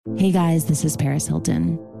Hey guys, this is Paris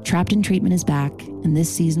Hilton. Trapped in Treatment is back, and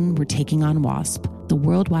this season we're taking on WASP, the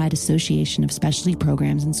Worldwide Association of Specialty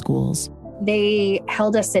Programs in Schools. They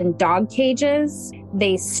held us in dog cages.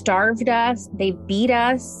 They starved us. They beat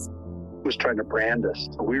us. Was trying to brand us.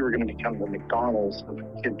 So we were going to become the McDonald's of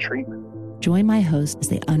kid treatment. Join my host as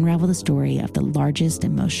they unravel the story of the largest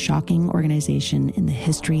and most shocking organization in the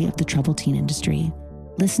history of the troubled teen industry.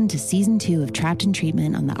 Listen to Season 2 of Trapped in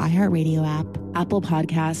Treatment on the iHeartRadio app, Apple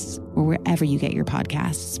Podcasts, or wherever you get your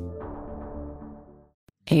podcasts.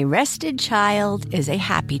 A rested child is a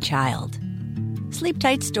happy child. Sleep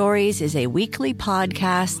Tight Stories is a weekly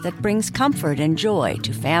podcast that brings comfort and joy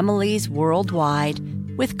to families worldwide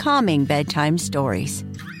with calming bedtime stories.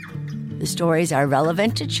 The stories are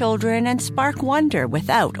relevant to children and spark wonder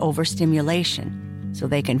without overstimulation, so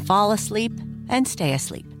they can fall asleep and stay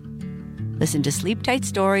asleep. Listen to Sleep Tight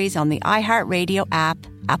Stories on the iHeartRadio app,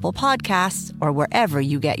 Apple Podcasts, or wherever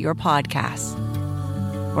you get your podcasts.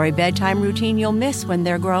 For a bedtime routine you'll miss when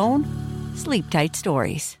they're grown, Sleep Tight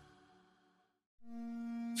Stories.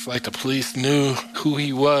 It's like the police knew who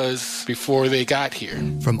he was before they got here.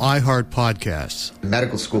 From iHeart Podcasts.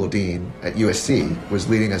 Medical school dean at USC was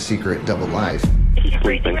leading a secret double life. He's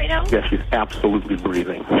breathing right now? Yes, he's absolutely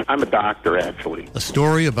breathing. I'm a doctor, actually. A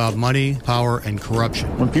story about money, power, and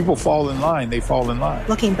corruption. When people fall in line, they fall in line.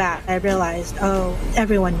 Looking back, I realized,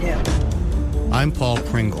 everyone knew. I'm Paul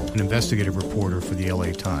Pringle, an investigative reporter for the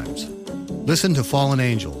LA Times. Listen to Fallen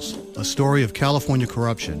Angels, a story of California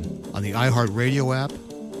corruption on the iHeartRadio app,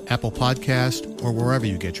 Apple Podcast, or wherever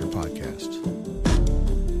you get your podcasts.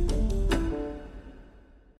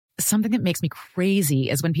 Something that makes me crazy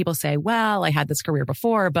is when people say, well, I had this career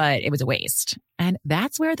before, but it was a waste. And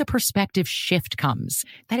that's where the perspective shift comes,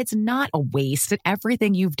 that it's not a waste, that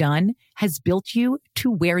everything you've done has built you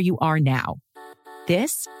to where you are now.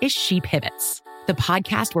 This is She Pivots, the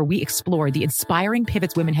podcast where we explore the inspiring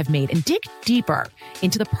pivots women have made and dig deeper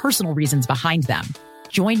into the personal reasons behind them.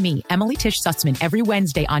 Join me, Emily Tish Sussman, every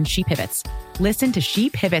Wednesday on She Pivots. Listen to She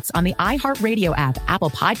Pivots on the iHeartRadio app, Apple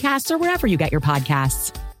Podcasts, or wherever you get your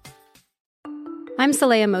podcasts. I'm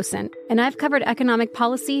Saleha Mohsen, and I've covered economic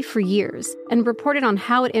policy for years and reported on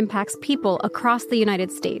how it impacts people across the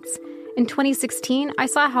United States. In 2016, I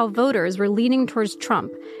saw how voters were leaning towards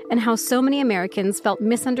Trump and how so many Americans felt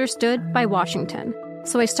misunderstood by Washington.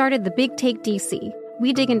 So I started The Big Take DC.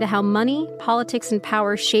 We dig into how money, politics, and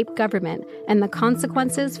power shape government and the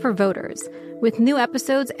consequences for voters. With new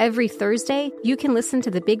episodes every Thursday, you can listen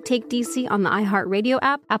to The Big Take DC on the iHeartRadio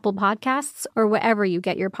app, Apple Podcasts, or wherever you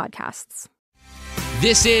get your podcasts.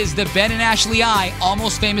 This is the Ben and Ashley I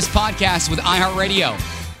Almost Famous podcast with iHeartRadio.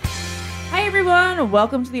 Hi, everyone.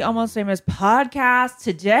 Welcome to the Almost Famous podcast.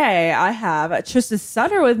 Today, I have Trista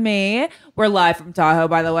Sutter with me. We're live from Tahoe,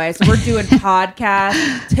 by the way. So we're doing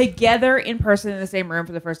podcast together in person in the same room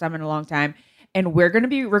for the first time in a long time. And we're going to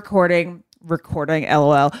be recording,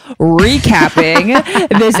 LOL, recapping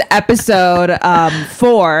this episode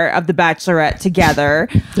 4 of The Bachelorette together.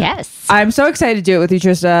 Yes. I'm so excited to do it with you,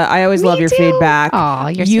 Trista. I always love your feedback. Aw,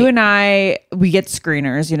 you're you sweet. and I, we get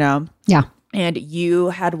screeners, you know? Yeah. And you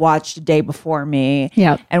had watched a day before me.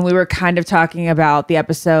 Yeah. And we were kind of talking about the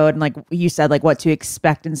episode and like you said, like what to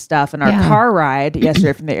expect and stuff in our car ride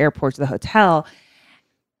yesterday from the airport to the hotel.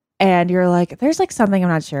 And you're like, there's like something I'm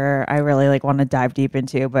not sure I really like want to dive deep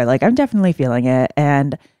into, but like I'm definitely feeling it.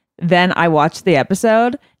 And then I watched the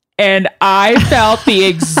episode and I felt the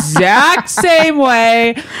exact same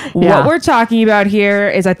way. Yeah. What we're talking about here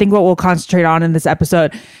is I think what we'll concentrate on in this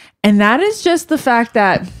episode. And that is just the fact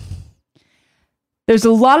that there's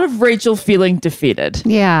a lot of Rachel feeling defeated.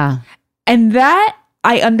 Yeah. And that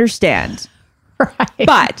I understand. Right.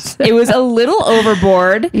 But it was a little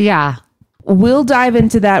overboard. Yeah. We'll dive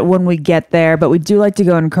into that when we get there, but we do like to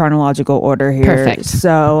go in chronological order here. Perfect.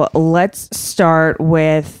 So let's start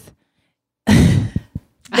with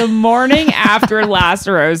the morning after last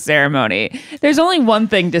rose ceremony. There's only one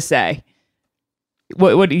thing to say.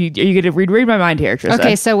 What are you going to read my mind here, Trista?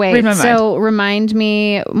 Okay, so wait. Read my mind. So remind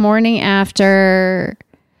me, morning after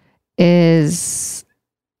is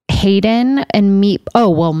Hayden and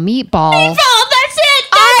Meatball. Meatball, that's it.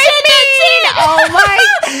 Oh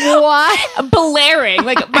my, what? Blaring.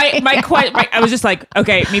 Like I was just like,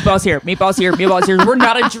 okay, Meatball's here. We're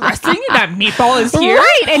not addressing that Meatball is here.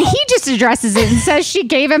 Right. And he just addresses it and says she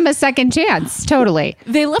gave him a second chance. Totally.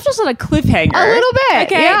 They left us on a cliffhanger. A little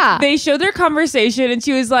bit. Okay. Yeah. They showed their conversation and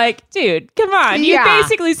she was like, dude, come on. You Yeah.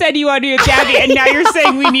 basically said you want to be with Daddy and now you're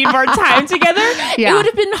saying we need more time together. Yeah. It would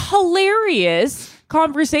have been hilarious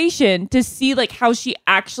conversation to see like how she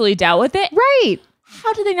actually dealt with it. Right.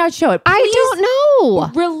 How did they not show it? I don't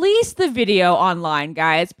know. Release the video online,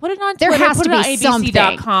 guys. Put it on There Twitter. has put to it on be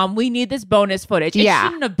abc.com. We need this bonus footage. It Yeah.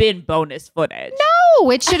 shouldn't have been bonus footage. No,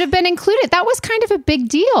 it should have been included. That was kind of a big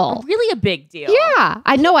deal. Really a big deal. Yeah,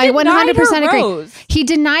 I know. I 100% agree. Rose. He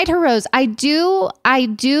denied her rose. I do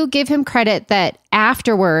give him credit that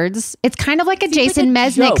afterwards, it's kind of like a Jason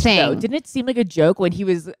Mesnick joke, thing. Though. Didn't it seem like a joke when he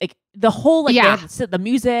was like the whole like they had to sit the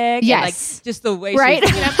music, yes, and, like just the way, right?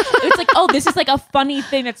 She was, it's like, oh, this is like a funny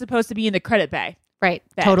thing that's supposed to be in the credit bay, right?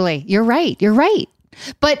 Totally, you're right.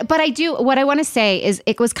 But I do. What I want to say is,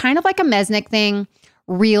 it was kind of like a Mesnick thing,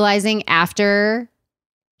 realizing after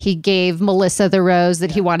he gave Melissa the rose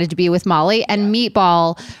that he wanted to be with Molly, and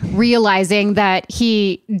Meatball realizing that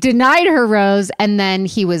he denied her rose, and then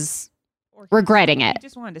he was regretting it. He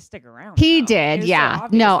just wanted to stick around. He did, yeah.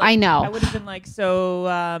 No, I know. I would have been like, so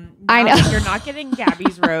I know you're not getting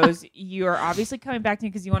Gabby's rose. You are obviously coming back to me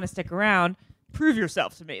because you want to stick around. Prove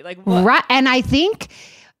yourself to me, like what? Right. And I think,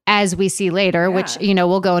 as we see later, which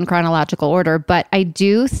we'll go in chronological order, but I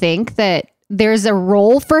do think that there's a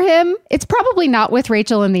role for him. It's probably not with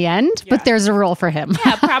Rachel in the end, but there's a role for him.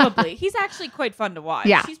 Yeah, probably. He's actually quite fun to watch.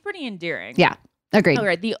 Yeah. He's pretty endearing. Yeah, agreed. All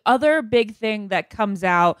right. The other big thing that comes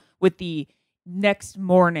out with the next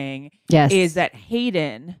morning is that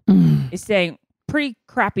Hayden is saying pretty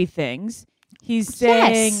crappy things. He's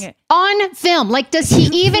saying on film. Like, does he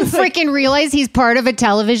even freaking realize he's part of a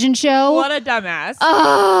television show? What a dumbass.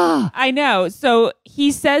 Oh, I know. So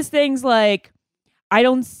he says things like, I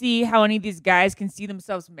don't see how any of these guys can see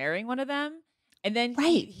themselves marrying one of them. And then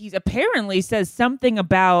he's apparently says something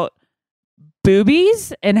about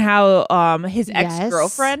boobies and how his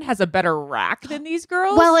ex-girlfriend has a better rack than these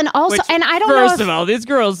girls. Well, and also, and I don't know. First of all, these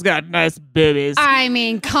girls got nice boobies. I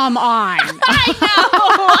mean, come on. I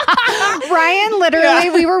know. Ryan,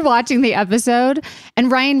 literally, we were watching the episode,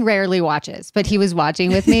 and Ryan rarely watches, but he was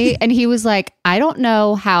watching with me, and he was like, I don't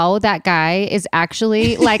know how that guy is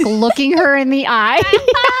actually like looking her in the eye.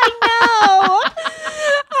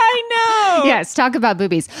 I know. Yes, talk about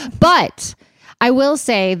boobies. But I will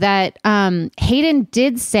say that Hayden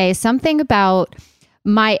did say something about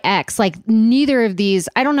my ex, like neither of these,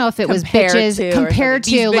 I don't know if it was bitches compared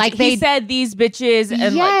to like he said these bitches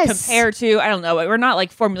and like compare to, I don't know, we're not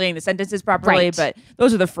like formulating the sentences properly, but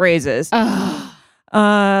those are the phrases.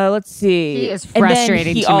 Let's see. He is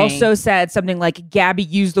frustrating. He also said something like, Gabby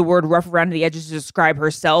used the word rough around the edges to describe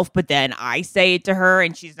herself, but then I say it to her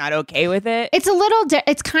and she's not okay with it. It's a little,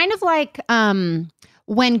 it's kind of like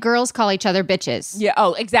when girls call each other bitches. Yeah.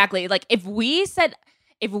 Oh, exactly. Like if we said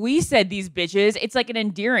these bitches, it's like an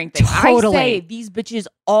endearing thing. Totally. I say these bitches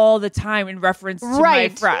all the time in reference to my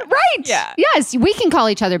friend. Right. Yeah. Yes, we can call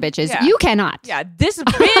each other bitches. Yeah. You cannot. Yeah. This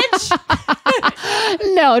bitch.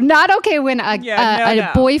 No, not okay when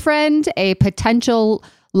a boyfriend, a potential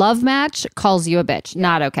love match calls you a bitch. Yeah.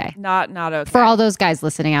 Not okay. Not okay. For all those guys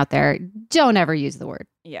listening out there, don't ever use the word.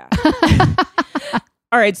 Yeah.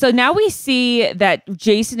 All right, so now we see that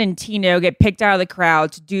Jason and Tino get picked out of the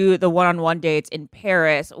crowd to do the one-on-one dates in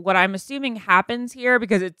Paris. What I'm assuming happens here,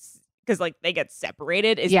 because like they get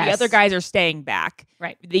separated, is the other guys are staying back.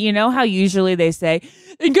 Right. You know how usually they say,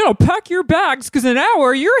 "You gotta pack your bags because in an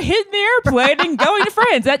hour you're hitting the airplane and going to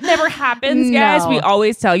France." That never happens, guys. We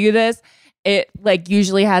always tell you this. It like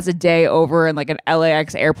usually has a day over in like an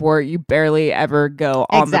LAX airport. You barely ever go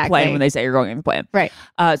on the plane when they say you're going on the plane. Right.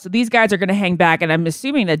 So these guys are going to hang back, and I'm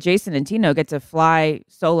assuming that Jason and Tino get to fly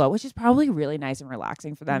solo, which is probably really nice and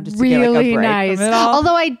relaxing for them. Just to really get like a break nice. from it all.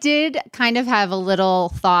 Although I did kind of have a little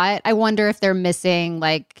thought. I wonder if they're missing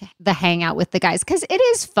like the hangout with the guys, because it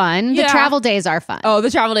is fun. Yeah. The travel days are fun. Oh, the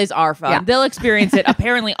travel days are fun. Yeah. They'll experience it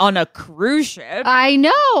apparently on a cruise ship. I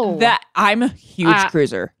know that I'm a huge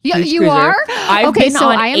cruiser. You cruiser. are? I've been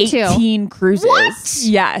on I am 18 too. cruises. What?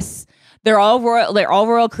 Yes. They're all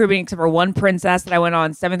royal Caribbean except for one Princess that I went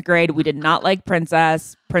on 7th grade. We did not like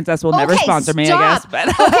Princess. Princess will never sponsor me, I guess.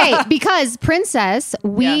 But okay, because Princess,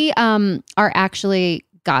 we are actually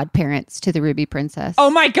godparents to the Ruby Princess.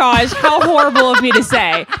 Oh my gosh, how horrible of me to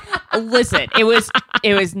say. Listen, it was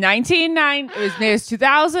 1990, it was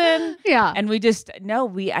 2000. Yeah. And we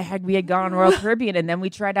had gone on Royal Caribbean, and then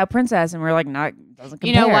we tried out Princess, and we were like, no, it doesn't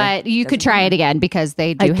compare. You know what? You could try it again, because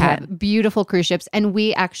they do have beautiful cruise ships, and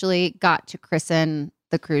we actually got to christen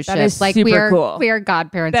the cruise ship. That is super cool. We are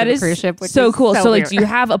godparents of the cruise ship, which so is cool. So like, weird. do you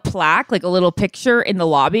have a plaque, like a little picture in the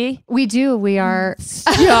lobby? We do. We are.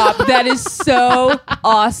 Stop. That is so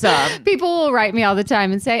awesome. People will write me all the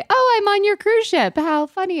time and say, "Oh, I'm on your cruise ship. How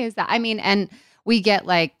funny is that?" I mean, and we get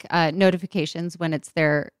like notifications when it's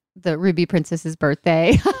the Ruby Princess's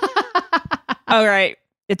birthday. All right.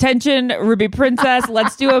 Attention, Ruby Princess.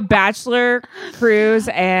 Let's do a bachelor cruise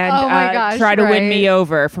and try to win me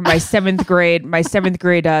over for my seventh grade. What's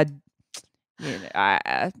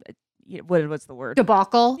the word?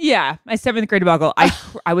 Debacle? Yeah, my seventh grade debacle.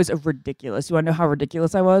 I was ridiculous. You want to know how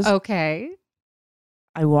ridiculous I was? Okay.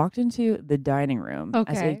 I walked into the dining room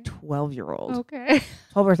as a 12-year-old. Okay.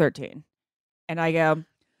 12 or 13. And I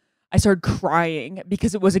started crying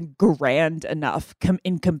because it wasn't grand enough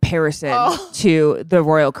in comparison to the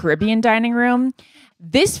Royal Caribbean dining room.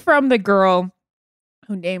 This from the girl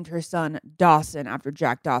who named her son Dawson after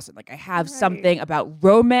Jack Dawson. Like, I have something about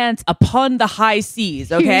romance upon the high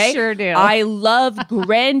seas, okay? You sure do. I love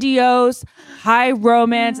grandiose, high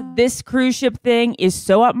romance. This cruise ship thing is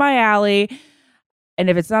so up my alley. And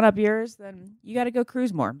if it's not up yours, then you got to go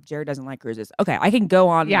cruise more. Jared doesn't like cruises. Okay, I can go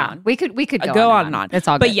on and on. We could go on and on. It's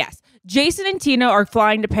all good. But yes, Jason and Tina are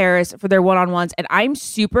flying to Paris for their one-on-ones, and I'm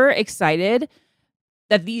super excited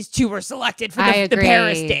that these two were selected for the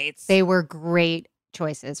Paris dates. They were great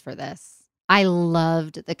choices for this. I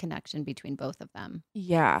loved the connection between both of them.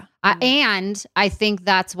 Yeah. And I think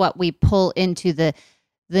that's what we pull into the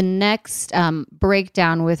next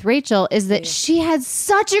breakdown with Rachel is that she had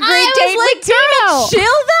such a great date with Tino. Chill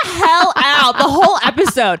the hell out. The whole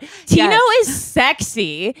episode. Tino is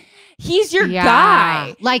sexy. He's your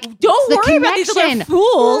guy. Like, don't worry about these other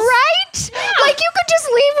fools. Right? Yeah. Like, you could just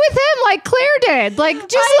leave with him like Claire did. Like,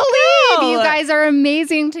 just leave. You guys are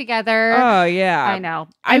amazing together. Oh, yeah. I know.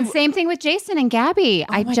 And same thing with Jason and Gabby.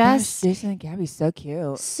 Gosh, Jason and Gabby's so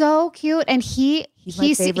cute. So cute. And he's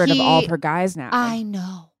my favorite of all of her guys now. I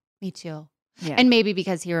know. Me too. Yeah. And maybe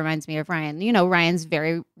because he reminds me of Ryan. You know, Ryan's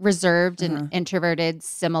very reserved and introverted,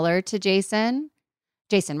 similar to Jason.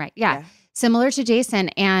 Jason, right? Yeah. Similar to Jason.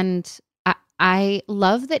 And I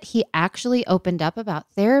love that he actually opened up about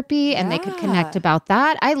therapy and they could connect about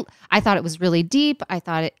that. I thought it was really deep. I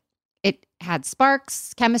thought it had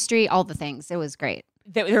sparks, chemistry, all the things. It was great.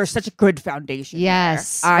 There was such a good foundation.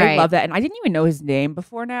 Yes. I love that. And I didn't even know his name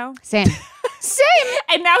before now. Same.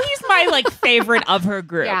 And now he's my favorite of her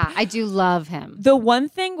group. Yeah, I do love him. The one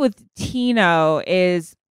thing with Tino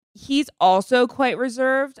is he's also quite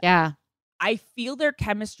reserved. Yeah. I feel their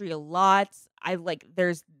chemistry a lot.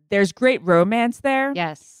 There's great romance there.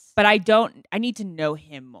 Yes. But I need to know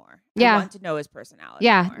him more. Yeah. I want to know his personality.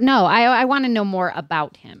 Yeah. more. No, I want to know more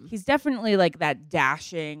about him. He's definitely like that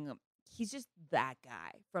dashing. He's just that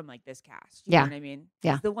guy from like this cast. You know what I mean?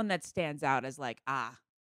 Yeah. He's the one that stands out as like,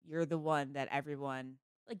 you're the one that everyone,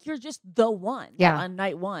 like, you're just the one. Yeah. On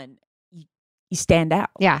night one, you stand out.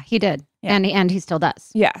 Yeah, he did. Yeah. And he still does.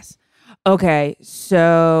 Yes. Okay,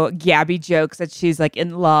 so Gabby jokes that she's like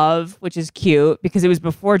in love, which is cute because it was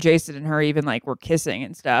before Jason and her even like were kissing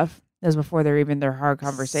and stuff. It was before their hard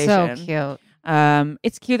conversation. So cute.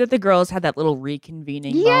 It's cute that the girls had that little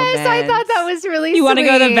reconvening Yes, moment. I thought that was really You want to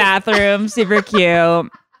sweet. go to the bathroom? Super cute. I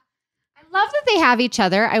love that they have each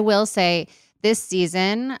other. I will say this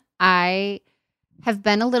season, I have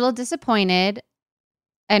been a little disappointed.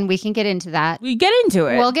 And we can get into that. We get into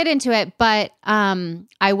it. We'll get into it. But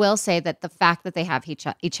I will say that the fact that they have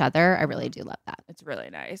each other, I really do love that. It's really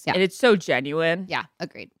nice. Yeah. And it's so genuine. Yeah,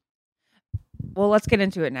 agreed. Well, let's get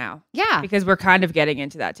into it now. Yeah. Because we're kind of getting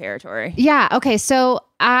into that territory. Yeah. Okay. So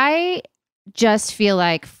I just feel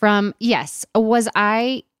like was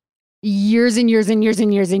I years and years and years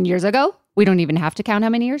and years and years ago? We don't even have to count how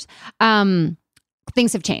many years.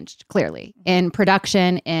 Things have changed clearly in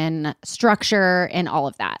production, in structure, and all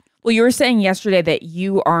of that. Well, you were saying yesterday that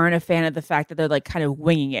you aren't a fan of the fact that they're like kind of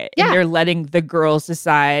winging it. Yeah. And they're letting the girls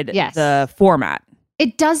decide the format.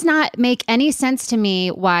 It does not make any sense to me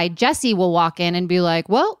why Jesse will walk in and be like,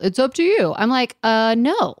 well, it's up to you. I'm like,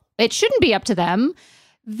 no, it shouldn't be up to them.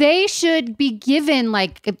 They should be given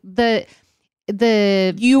like the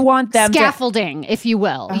you want them scaffolding, if you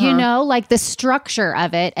will, you know, like the structure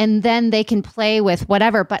of it, and then they can play with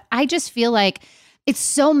whatever. But I just feel like it's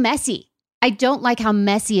so messy. I don't like how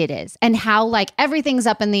messy it is and how like everything's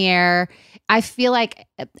up in the air. I feel like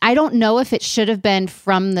I don't know if it should have been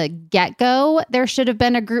from the get-go. There should have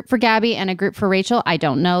been a group for Gabby and a group for Rachel. I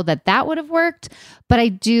don't know that would have worked, but I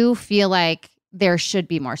do feel like there should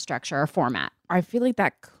be more structure or format. I feel like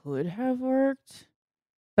that could have worked.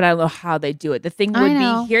 But I don't know how they do it. The thing would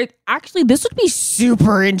be here. Actually, this would be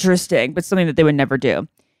super interesting, but something that they would never do.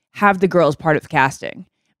 Have the girls part of casting.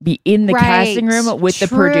 Be in the casting room with the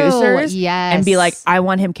producers. Yes. And be like, I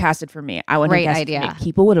want him casted for me. I want Great him casted idea. for me.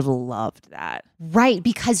 People would have loved that. Right.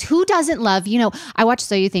 Because who doesn't love, I watch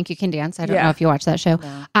So You Think You Can Dance. I don't know if you watch that show.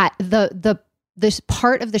 No. The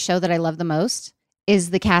part of the show that I love the most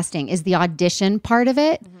is the casting, is the audition part of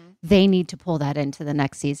it. Mm-hmm. They need to pull that into the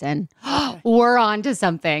next season. we're on to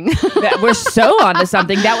something. We're so on to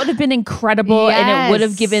something. That would have been incredible. Yes. And it would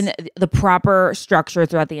have given the proper structure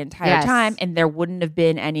throughout the entire time. And there wouldn't have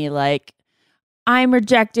been any like, I'm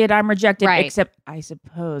rejected. Right. Except I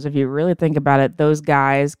suppose if you really think about it, those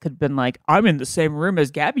guys could have been like, I'm in the same room as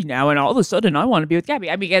Gabby now. And all of a sudden I want to be with Gabby.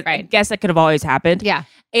 I mean, I guess that could have always happened. Yeah.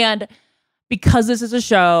 And because this is a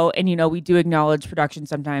show and, we do acknowledge production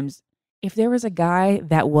sometimes, if there was a guy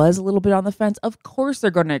that was a little bit on the fence, of course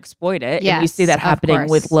they're going to exploit it. Yes, and we see that happening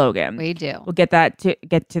with Logan. We do. We'll get to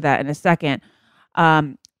that in a second.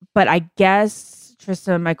 But I guess,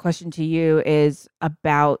 Trista, my question to you is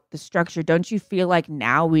about the structure. Don't you feel like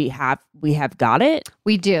now we have got it?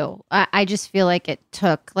 We do. I just feel like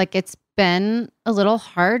it's been a little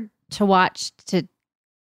hard to watch to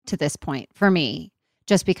this point for me,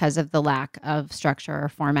 just because of the lack of structure or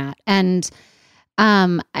format. And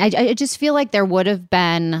I just feel like there would have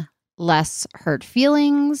been less hurt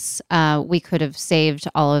feelings. We could have saved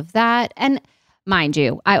all of that. And mind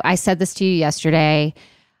you, I said this to you yesterday.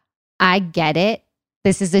 I get it.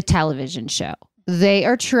 This is a television show. They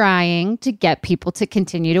are trying to get people to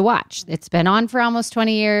continue to watch. It's been on for almost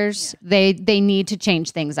 20 years. Yeah. They need to change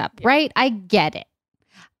things up, right? I get it.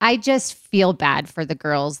 I just feel bad for the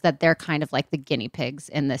girls that they're kind of like the guinea pigs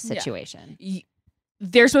in this situation. Yeah.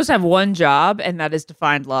 They're supposed to have one job, and that is to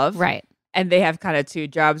find love. Right. And they have kind of two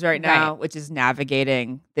jobs right now, which is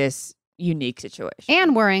navigating this unique situation.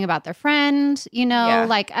 And worrying about their friend,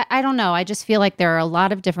 like, I don't know. I just feel like there are a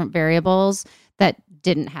lot of different variables that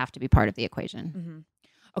didn't have to be part of the equation. Mm-hmm.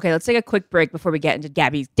 Okay, let's take a quick break before we get into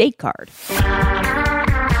Gabby's date card.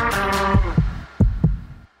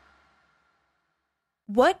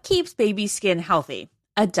 What keeps baby skin healthy?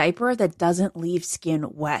 A diaper that doesn't leave skin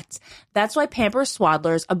wet. That's why Pampers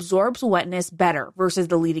Swaddlers absorbs wetness better versus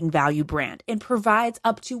the leading value brand and provides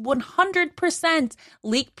up to 100%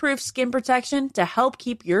 leak-proof skin protection to help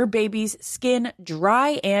keep your baby's skin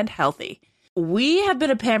dry and healthy. We have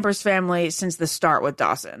been a Pampers family since the start with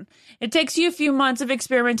Dawson. It takes you a few months of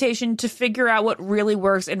experimentation to figure out what really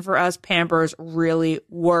works, and for us, Pampers really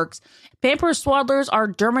works. Pampers Swaddlers are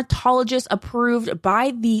dermatologist approved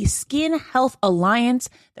by the Skin Health Alliance.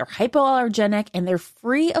 They're hypoallergenic and they're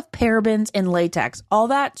free of parabens and latex. All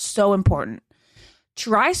that so important.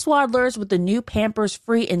 Try Swaddlers with the new Pampers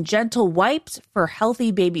Free and Gentle wipes for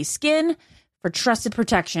healthy baby skin. For trusted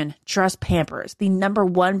protection, trust Pampers, the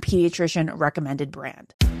 #1 pediatrician recommended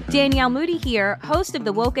brand. Danielle Moody here, host of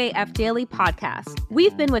the Woke AF Daily podcast.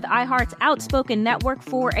 We've been with iHeart's Outspoken Network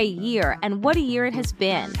for a year, and what a year it has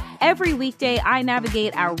been. Every weekday, I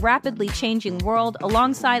navigate our rapidly changing world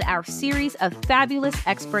alongside our series of fabulous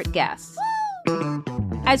expert guests.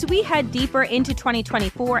 As we head deeper into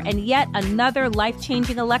 2024 and yet another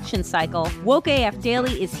life-changing election cycle, Woke AF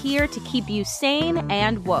Daily is here to keep you sane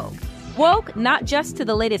and woke. Woke not just to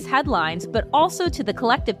the latest headlines, but also to the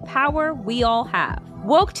collective power we all have.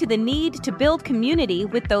 Woke to the need to build community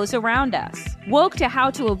with those around us. Woke to how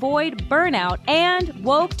to avoid burnout, and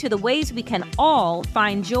woke to the ways we can all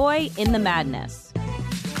find joy in the madness.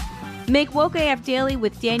 Make Woke AF Daily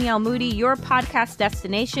with Danielle Moody your podcast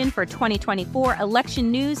destination for 2024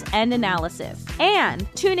 election news and analysis. And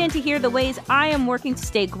tune in to hear the ways I am working to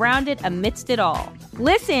stay grounded amidst it all.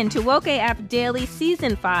 Listen to Woke AF Daily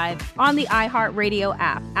Season 5 on the iHeartRadio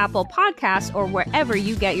app, Apple Podcasts, or wherever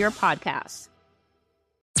you get your podcasts.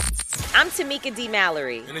 I'm Tamika D.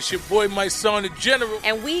 Mallory. And it's your boy, my son, the General.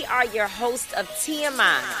 And we are your hosts of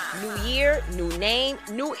TMI. New year, new name,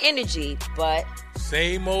 new energy, but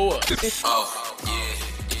same old us. Oh,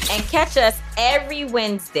 yeah. And catch us every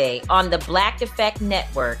Wednesday on the Black Effect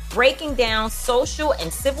Network, breaking down social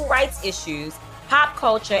and civil rights issues, pop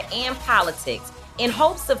culture, and politics, in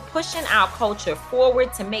hopes of pushing our culture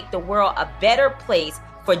forward to make the world a better place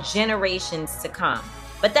for generations to come.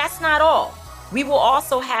 But that's not all. We will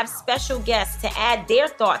also have special guests to add their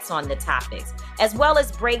thoughts on the topics, as well as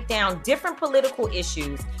break down different political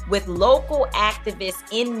issues with local activists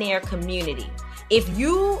in their community. If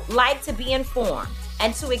you like to be informed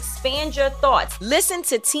and to expand your thoughts, listen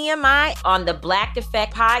to TMI on the Black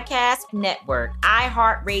Effect Podcast Network,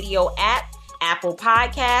 iHeartRadio app, Apple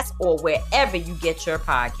Podcasts, or wherever you get your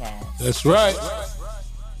podcasts. That's right.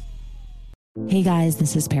 Hey guys,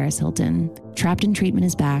 this is Paris Hilton. Trapped in Treatment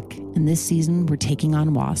is back, and this season we're taking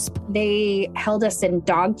on WASP. They held us in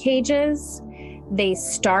dog cages. They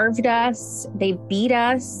starved us. They beat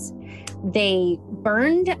us. They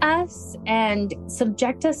burned us and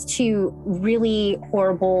subject us to really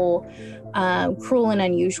horrible, cruel and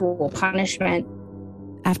unusual punishment.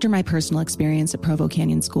 After my personal experience at Provo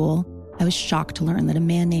Canyon School, I was shocked to learn that a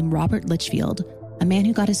man named Robert Litchfield, a man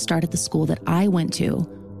who got his start at the school that I went to,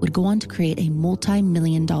 would go on to create a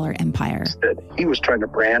multi-million-dollar empire. He was trying to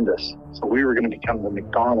brand us, so we were going to become the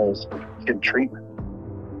McDonald's of kid treatment.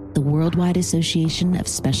 The Worldwide Association of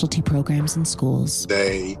Specialty Programs in Schools.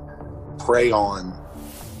 They prey on,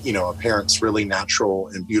 a parent's really natural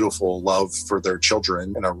and beautiful love for their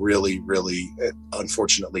children in a really, really,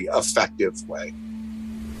 unfortunately, effective way.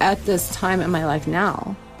 At this time in my life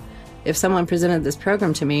now, if someone presented this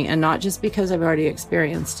program to me, and not just because I've already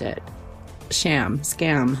experienced it, sham,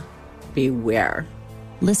 scam, beware.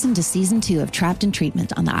 Listen to Season 2 of Trapped in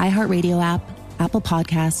Treatment on the iHeartRadio app, Apple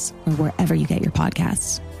Podcasts, or wherever you get your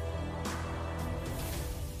podcasts.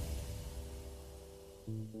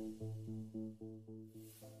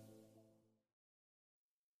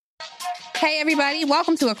 Hey, everybody.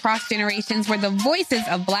 Welcome to Across Generations, where the voices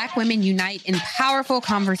of Black women unite in powerful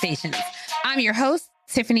conversations. I'm your host,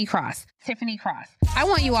 Tiffany Cross. I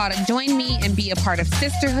want you all to join me and be a part of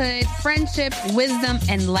sisterhood, friendship, wisdom,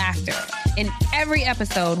 and laughter. In every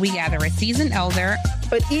episode, we gather a seasoned elder.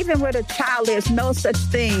 But even with a child, there's no such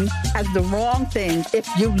thing as the wrong thing if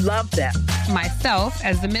you love them. Myself,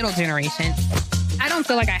 as the middle generation. I don't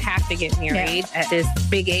feel like I have to get married at this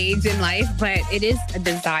big age in life, but it is a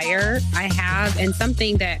desire I have and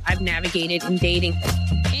something that I've navigated in dating.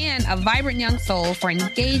 And a vibrant young soul for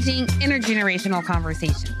engaging intergenerational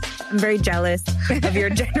conversations. I'm very jealous of your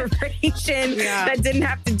generation that didn't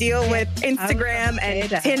have to deal with Instagram and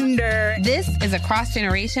Tinder. This is Across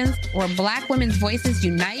Generations, where Black women's voices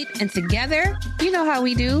unite, and together, you know how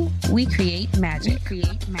we do, we create magic.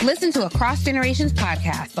 Listen to Across Generations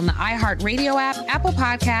podcast on the iHeartRadio app, Apple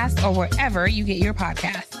Podcasts, or wherever you get your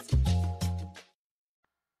podcasts.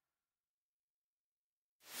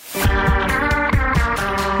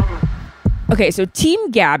 Okay, so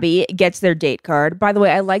Team Gabby gets their date card. By the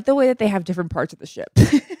way, I like the way that they have different parts of the ship.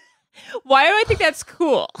 Why do I think that's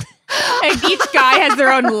cool? Like each guy has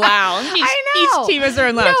their own lounge. Each team has their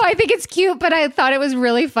own lounge. No, I think it's cute, but I thought it was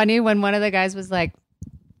really funny when one of the guys was like,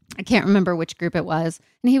 I can't remember which group it was.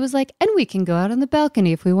 And he was like, and we can go out on the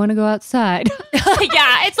balcony if we want to go outside.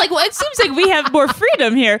 Yeah, it's like, well, it seems like we have more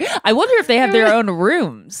freedom here. I wonder if they have their own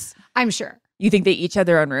rooms. I'm sure. You think they each have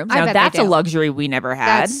their own rooms? Now, that's a luxury we never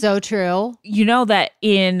had. That's so true. You know that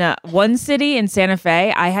in one city in Santa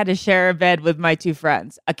Fe, I had to share a bed with my two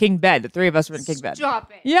friends. A king bed. The three of us were in king bed.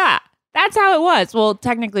 Stop it. Yeah. That's how it was. Well,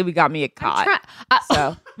 technically, we got me a cot.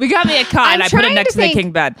 So we got me a cot and I put it next to the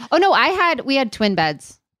king bed. Oh, no, we had twin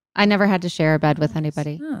beds. I never had to share a bed with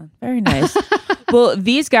anybody. Oh, very nice. Well,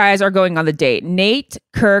 these guys are going on the date. Nate,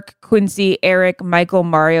 Kirk, Quincy, Eric, Michael,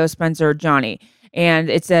 Mario, Spencer, Johnny. And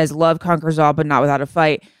it says, love conquers all, but not without a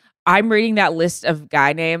fight. I'm reading that list of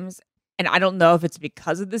guy names, and I don't know if it's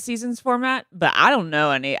because of the season's format, but I don't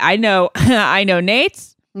know any. I know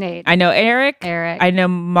Nate. I know Eric. I know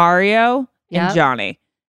Mario and Johnny.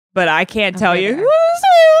 But I can't tell you who's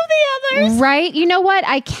the others. Right? You know what?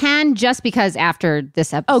 I can just because after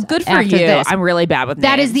this episode. Oh, good for you. I'm really bad with names.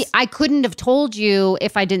 That is I couldn't have told you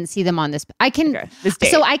if I didn't see them on this. I can. Okay, this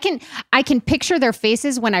date. So I can picture their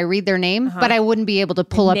faces when I read their name, but I wouldn't be able to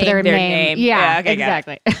pull up their name. Yeah, okay,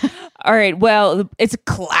 exactly. All right. Well, it's a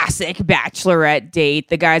classic bachelorette date.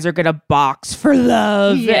 The guys are gonna box for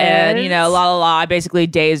love, and la. Basically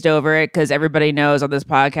dazed over it because everybody knows on this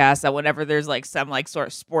podcast that whenever there's like some like sort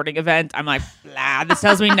of sporting event, I'm like, blah. This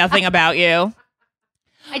tells me nothing about you.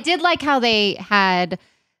 I did like how they had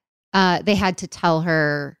to tell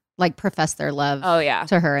her, like, profess their love.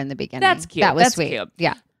 To her in the beginning. That's cute. That was That's sweet. Cute.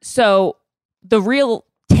 Yeah. So the real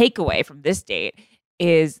takeaway from this date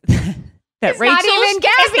is that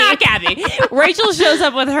it's not Gabby. Rachel shows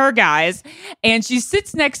up with her guys and she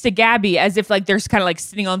sits next to Gabby as if like they're kind of like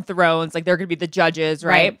sitting on thrones, like they're going to be the judges,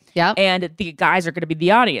 right? Yeah. And the guys are going to be the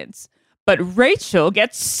audience. But Rachel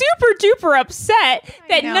gets super duper upset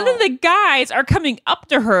that none of the guys are coming up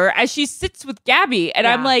to her as she sits with Gabby. And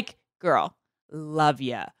I'm like, girl, love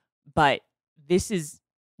ya. But this is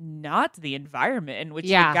not the environment in which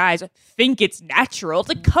the guys think it's natural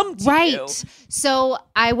to come to. Right. So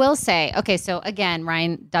I will say, okay, so again,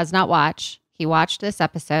 Ryan does not watch. He watched this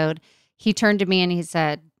episode. He turned to me and he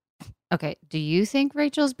said, okay, do you think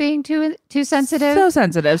Rachel's being too sensitive? So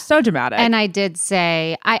sensitive, so dramatic. And I did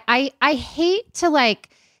say, I hate to like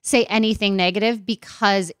say anything negative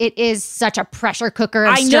because it is such a pressure cooker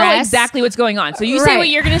of stress. I know exactly what's going on. So you say what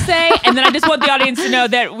you're going to say, and then I just want the audience to know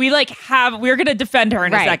that we're going to defend her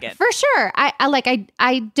in a second. For sure. I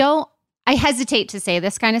hesitate to say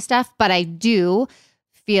this kind of stuff, but I do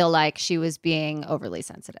feel like she was being overly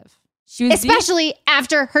sensitive. Especially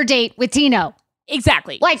after her date with Tino.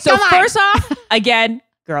 Exactly. Like, so first off, again,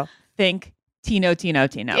 girl, think Tino.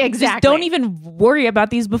 Exactly. Just don't even worry about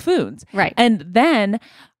these buffoons. Right. And then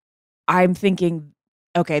I'm thinking,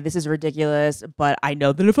 okay, this is ridiculous, but I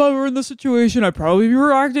know that if I were in this situation, I'd probably be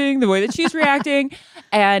reacting the way that she's reacting.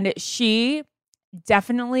 And she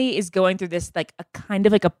definitely is going through this like a kind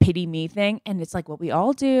of like a pity me thing. And it's like what we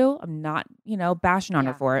all do. I'm not, bashing on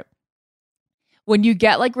her for it. When you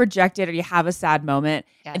get like rejected or you have a sad moment,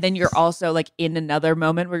 and then you're also like in another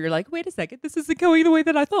moment where you're like, wait a second, this isn't going the way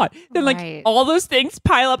that I thought. Then like all those things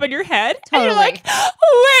pile up in your head. And you're like,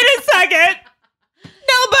 wait a second.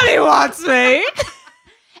 Nobody wants me.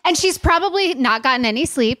 And she's probably not gotten any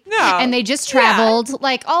sleep. No. And they just traveled.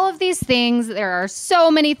 Like all of these things, there are so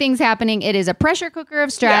many things happening. It is a pressure cooker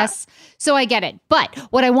of stress. Yeah. So I get it. But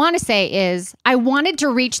what I want to say is I wanted to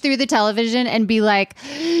reach through the television and be like,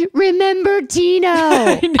 remember Tino.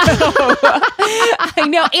 I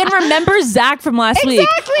know. And remember Zach from last week.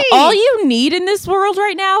 Exactly. All you need in this world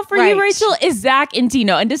right now for you, Rachel, is Zach and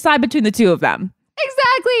Tino. And decide between the two of them.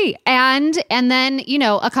 Exactly. And then,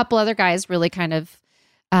 a couple other guys really kind of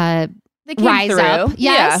rise through. up.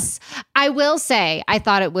 Yes. Yeah. I will say, I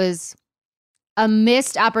thought it was a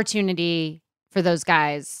missed opportunity for those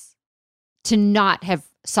guys to not have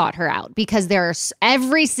sought her out, because there's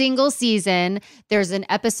every single season, there's an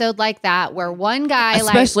episode like that where one guy,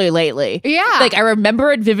 especially lately. Yeah. Like I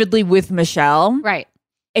remember it vividly with Michelle. Right.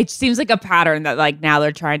 It seems like a pattern that like now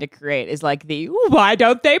they're trying to create is like the why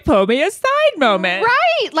don't they pull me aside moment.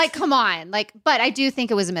 Right. Like, come on. Like, but I do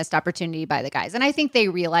think it was a missed opportunity by the guys. And I think they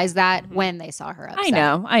realized that when they saw her upset.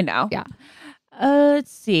 I know. Yeah. Let's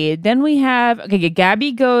see. Then we have,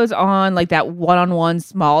 Gabby goes on like that one-on-one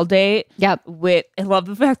small date. Yep. I love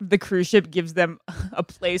the fact that the cruise ship gives them a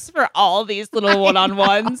place for all these little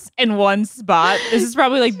one-on-ones in one spot. This is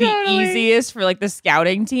probably like the easiest for like the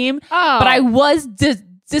scouting team. Oh. But I was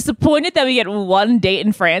disappointed that we get one date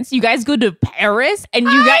in France. You guys go to Paris and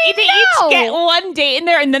you each get one date in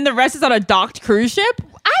there and then the rest is on a docked cruise ship.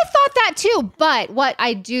 I thought that too, but what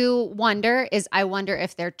I do wonder is I wonder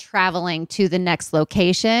if they're traveling to the next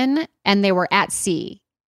location and they were at sea.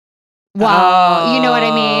 Wow. You know what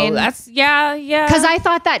I mean? Yeah. Because I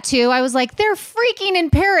thought that too. I was like, they're freaking in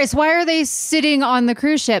Paris. Why are they sitting on the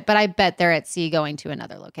cruise ship? But I bet they're at sea going to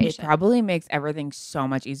another location. It probably makes everything so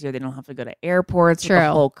much easier. They don't have to go to airports with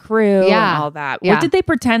the whole crew and all that. Yeah. What did they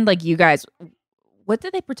pretend that you guys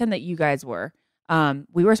were?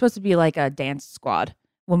 We were supposed to be like a dance squad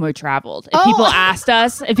when we traveled. If people asked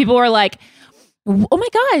us, if people were like, oh my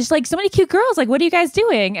gosh, like so many cute girls, like what are you guys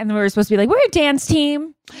doing? And then we were supposed to be like, we're a dance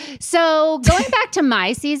team. So going back to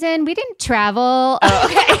my season, we didn't travel.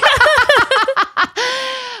 Okay.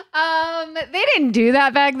 They didn't do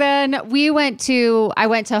that back then. I went to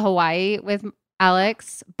Hawaii with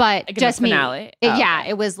Alex, but like just me. Finale.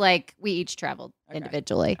 It was like we each traveled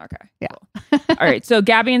individually. Okay. Yeah. Cool. All right. So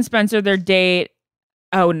Gabby and Spencer, their date.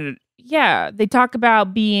 Oh, no. Yeah. They talk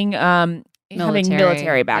about being having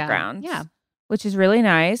military backgrounds. Yeah. Which is really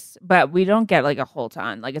nice, but we don't get like a whole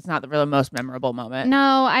ton. Like it's not the really most memorable moment.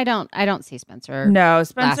 No, I don't see Spencer. No,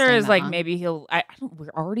 Spencer lasting is that like long. maybe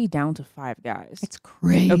we're already down to 5 guys. It's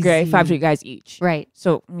crazy. Okay, 5 guys each. Right.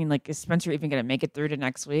 So I mean, like, is Spencer even gonna make it through to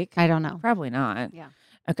next week? I don't know. Probably not. Yeah.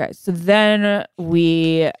 Okay, so then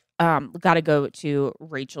we got to go to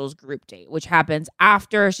Rachel's group date, which happens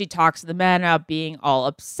after she talks to the men about being all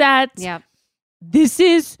upset. Yeah. This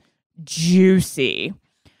is juicy.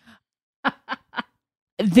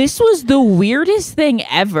 This was the weirdest thing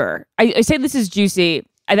ever. I say this is juicy.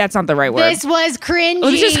 That's not the right word. This was cringy. Oh,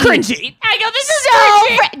 this is cringy. I go, this is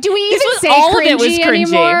so cringy. Do we even say all cringy, of it was cringy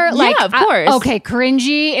anymore? Yeah, of course. Okay,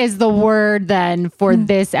 cringy is the word then for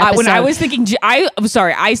this episode. When I was thinking, I'm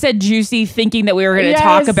sorry, I said juicy thinking that we were going to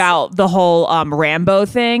talk about the whole Rambo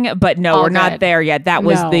thing, but no, we're not there yet. That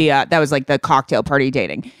was that was like the cocktail party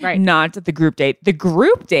dating, right? Not the group date. The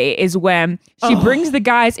group date is when she brings the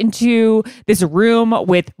guys into this room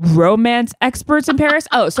with romance experts in Paris.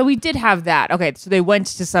 Oh, so we did have that. Okay, so they went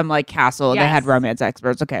to some like castle. Yes. They had romance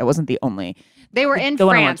experts. Okay, it wasn't the only. They were in the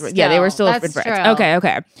France. Yeah, they were still That's in France. true.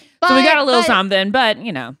 Okay. So we got a little something, but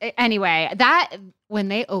you know. Anyway, that when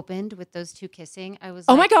they opened with those two kissing, I was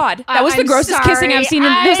oh like, my God. That was the grossest kissing I've seen.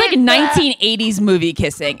 It was like 1980s movie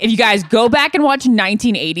kissing. If you guys go back and watch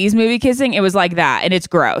 1980s movie kissing, it was like that. And it's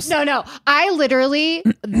gross. No. I literally,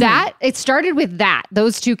 it started with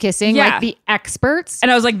those two kissing, like the experts.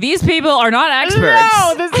 And I was like, these people are not experts.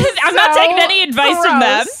 No, this is I'm not taking any advice from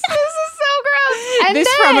them. This is so gross. And this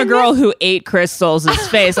from a girl who ate crystals'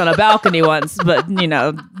 face on a balcony once, but you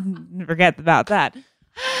know, forget about that.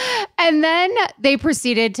 And then they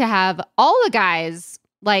proceeded to have all the guys,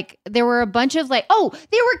 like, there were a bunch of like, they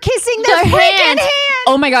were kissing their freaking hands.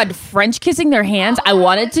 Oh my God, French kissing their hands. I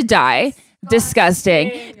wanted to die. disgusting.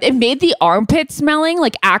 It made the armpit smelling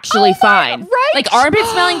like actually fine. right? Like armpit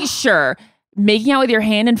smelling, sure. Making out with your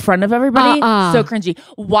hand in front of everybody, so cringy.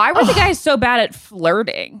 Why were the guys so bad at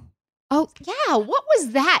flirting? Oh, yeah. What was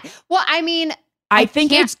that? Well, I mean, I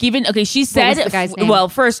think it's given. Okay, she said. What was the guy's name? Well,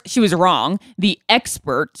 first she was wrong. The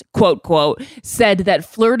expert, quote, said that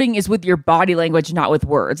flirting is with your body language, not with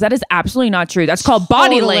words. That is absolutely not true. That's called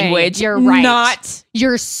body language. You're right. Not.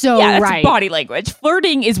 You're so That's right. body language.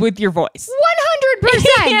 Flirting is with your voice. 100%.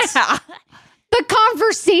 Yeah. The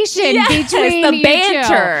conversation between the you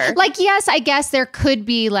banter. two. Like, yes, I guess there could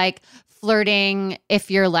be like flirting if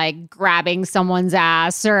you're like grabbing someone's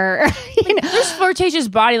ass or There's flirtatious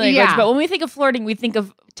body language, but when we think of flirting, we think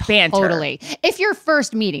of banter. Totally. If you're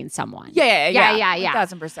first meeting someone. Yeah.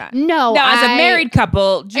 1,000%. No, No, as a married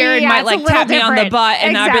couple, Jared might like tap me on the butt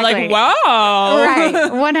and I'd be like, wow. Right.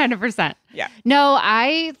 100%. Yeah. No,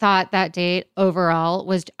 I thought that date overall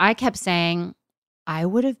was, I kept saying, I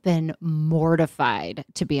would have been mortified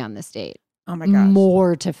to be on this date. Oh my gosh.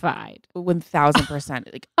 Mortified.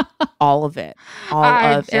 1,000%. Like all of it. All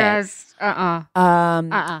of it.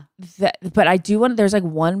 But I do want, there's like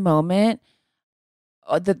one moment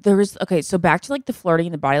that there was, okay, so back to like the flirting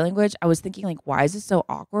and the body language, I was thinking like, why is this so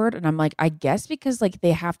awkward? And I'm like, I guess because like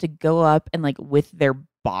they have to go up and like with their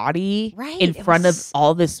body in front of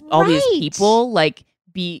all these people, like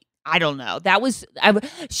I don't know. That was,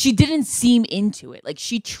 she didn't seem into it. Like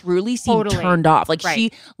she truly seemed turned off. Like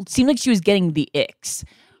she seemed like she was getting the icks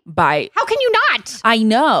by. How can you not? I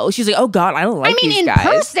know. She's like, oh God, I don't like these in guys.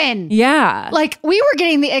 person. Yeah. Like we were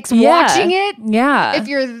getting the icks watching it. Yeah. If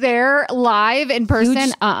you're there live in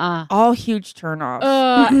person, all huge turnoffs.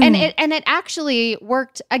 And it actually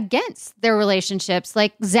worked against their relationships.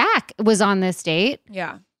 Like Zach was on this date.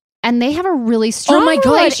 Yeah. And they have a really strong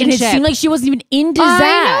relationship. And it seemed like she wasn't even into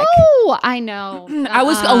Zach. I know. I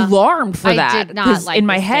was alarmed for that. I did not like in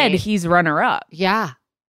my this head, date. he's runner up. Yeah.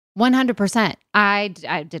 100%. I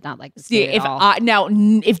did not like this date at all. Now,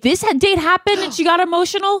 if this date happened and she got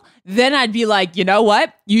emotional, then I'd be like, you know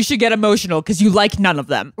what? You should get emotional because you like none of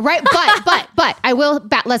them. Right. But I will,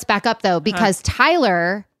 let's back up though, because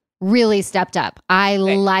Tyler really stepped up. I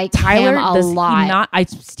like Tyler him a lot. I'm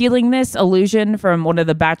stealing this illusion from one of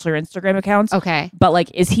the Bachelor Instagram accounts. Okay. But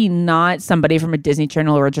like, is he not somebody from a Disney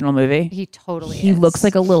Channel original movie? He totally is. He looks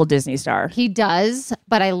like a little Disney star. He does,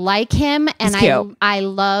 but I like him. And I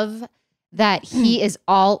love that he is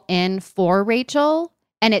all in for Rachel.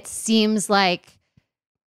 And it seems like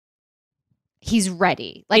he's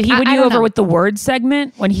ready. Like, did he win you over with the word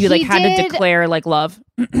segment when he like had to declare like love?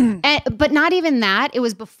 But not even that. It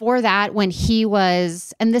was before that when he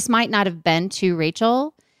was, and this might not have been to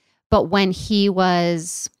Rachel, but when he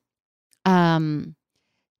was telling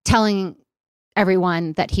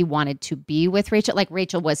everyone that he wanted to be with Rachel, like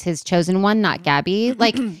Rachel was his chosen one, not Gabby.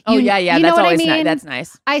 Like, you know that's always nice. That's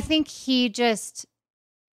nice. I think he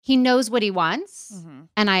knows what he wants,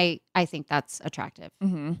 and I think that's attractive.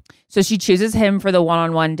 So she chooses him for the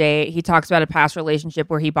one-on-one date. He talks about a past relationship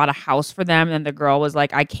where he bought a house for them, and the girl was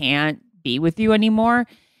like, I can't be with you anymore.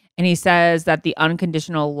 And he says that the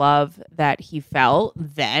unconditional love that he felt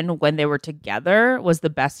then when they were together was the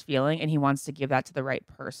best feeling, and he wants to give that to the right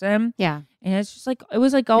person. Yeah. And it's just like, it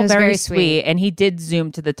was like all very sweet. And he did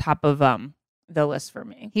zoom to the top of the list for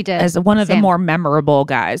me. He did. As one of the more memorable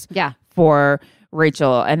guys. Yeah. For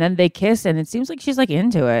Rachel, and then they kiss, and it seems like she's like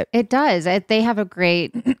into it. It does. They have a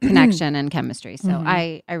great connection and chemistry. So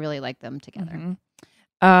I really like them together.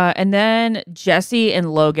 And then Jesse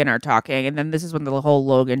and Logan are talking, and then this is when the whole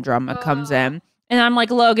Logan drama comes in, and I'm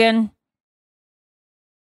like, Logan,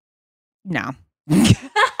 no.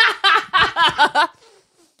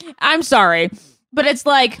 I'm sorry, but it's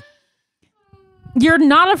like you're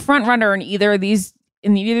not a front runner in either of these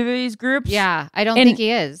groups. Yeah, I don't think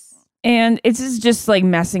he is. And it's just like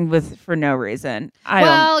messing with for no reason.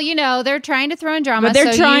 They're trying to throw in drama. But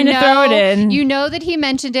they're trying to throw it in. You know that he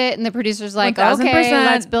mentioned it, and the producer's like, 1000%. okay,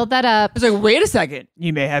 let's build that up. It's like, wait a second.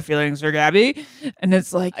 You may have feelings for Gabby. And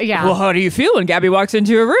it's like, yeah. Well, how do you feel when Gabby walks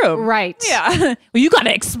into a room? Right. Yeah. Well, you got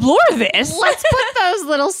to explore this. Let's put those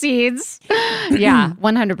little seeds. Yeah,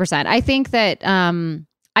 100%. I think that,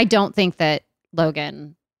 I don't think that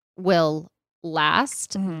Logan will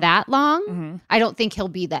last that long. I don't think he'll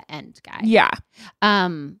be the end guy. Yeah.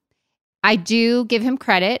 I do give him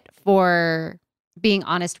credit for being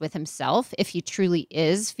honest with himself. If he truly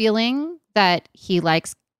is feeling that he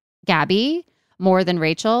likes Gabby more than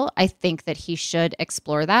Rachel, I think that he should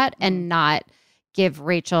explore that and not give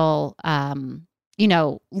Rachel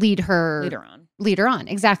lead her on.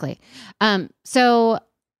 Exactly. So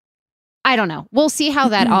I don't know. We'll see how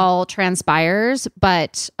that all transpires.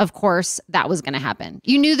 But of course, that was going to happen.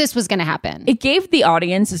 You knew this was going to happen. It gave the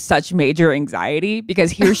audience such major anxiety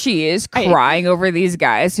because here she is crying over these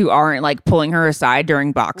guys who aren't like pulling her aside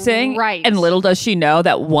during boxing. Right. And little does she know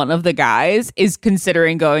that one of the guys is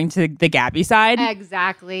considering going to the Gabby side.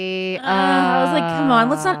 Exactly. I was like, come on,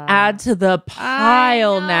 let's not add to the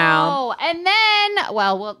pile now. And then,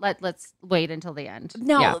 well, let's wait until the end.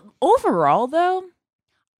 No, overall, though,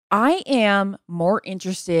 I am more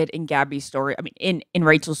interested in Gabby's story. I mean, in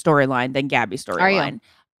Rachel's storyline than Gabby's storyline.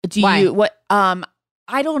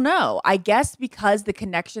 I don't know. I guess because the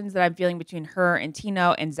connections that I'm feeling between her and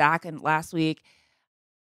Tino and Zach and last week,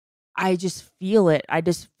 I just feel it. I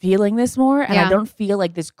just feeling this more, and I don't feel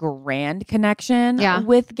like this grand connection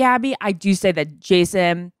with Gabby. I do say that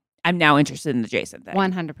Jason. I'm now interested in the Jason thing.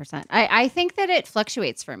 100%. I think that it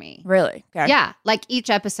fluctuates for me. Really? Okay. Yeah. Like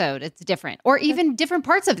each episode, it's different. Or even different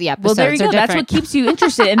parts of the episode. Well, there you go. That's what keeps you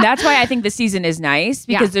interested. And that's why I think the season is nice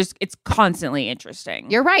because it's constantly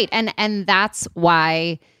interesting. You're right. And that's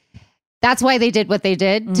why they did what they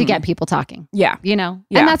did to get people talking. Yeah. You know?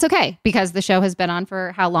 Yeah. And that's okay because the show has been on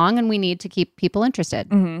for how long and we need to keep people interested.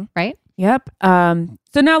 Right? Yep.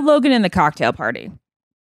 So now Logan in the cocktail party.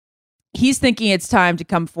 He's thinking it's time to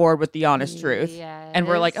come forward with the honest truth. And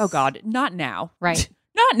we're like, oh God, not now. Right.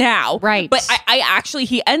 Not now. Right. But I actually,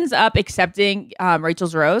 he ends up accepting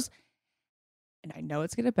Rachel's rose. And I know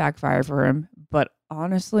it's going to backfire for him. But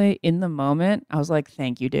honestly, in the moment, I was like,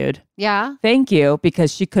 thank you, dude. Yeah. Thank you.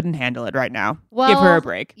 Because she couldn't handle it right now. Well, give her a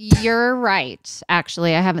break. You're right.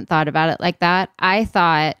 Actually, I haven't thought about it like that. I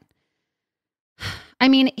thought, I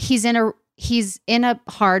mean, he's in a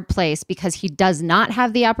hard place because he does not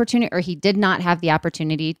have the opportunity, or he did not have the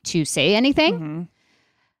opportunity to say anything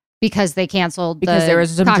because they canceled because there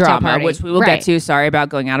was some drama, party. which we will get to. Sorry about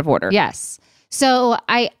going out of order. Yes. So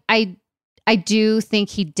I do think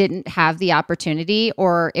he didn't have the opportunity,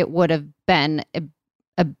 or it would have been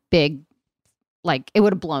a big, like, it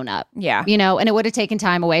would have blown up. Yeah. You know, and it would have taken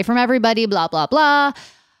time away from everybody, blah, blah, blah.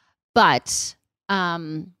 But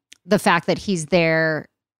the fact that he's there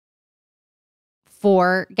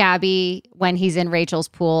for Gabby when he's in Rachel's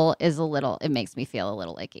pool it makes me feel a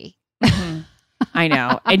little icky. I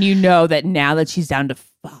know. And you know that now that she's down to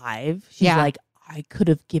 5, she's like, I could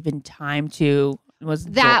have given time to,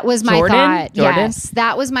 that was my thought. Yes.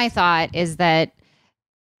 That was my thought, is that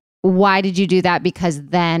why did you do that? Because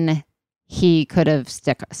then he could have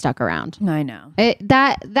stuck around. I know.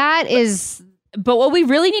 That is. But what we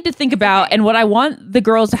really need to think about, and what I want the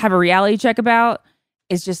girls to have a reality check about,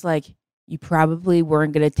 is just like, you probably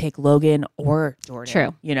weren't going to take Logan or Jordan.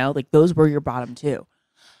 True. You know, like those were your bottom 2.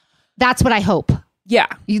 That's what I hope. Yeah.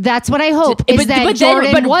 That's what I hope, is that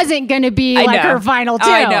Jordan wasn't going to be like her final 2.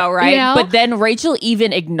 I know, right? You know? But then Rachel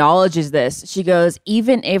even acknowledges this. She goes,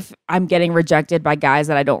 even if I'm getting rejected by guys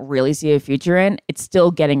that I don't really see a future in, it's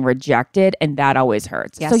still getting rejected, and that always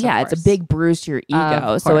hurts. Yes, so yeah, it's a big bruise to your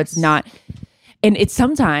ego. So it's not... And it's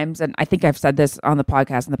sometimes, and I think I've said this on the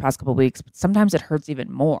podcast in the past couple of weeks, but sometimes it hurts even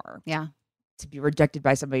more. Yeah. To be rejected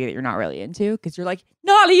by somebody that you're not really into, because you're like,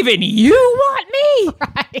 not even you want me.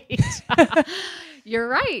 Right. You're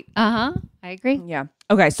right. I agree. Yeah.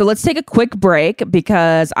 Okay, so let's take a quick break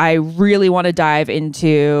because I really want to dive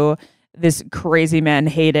into this crazy man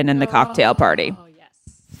Hayden and the cocktail party. Oh, yes.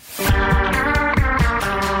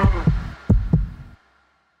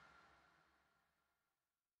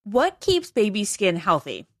 What keeps baby skin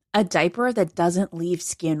healthy? A diaper that doesn't leave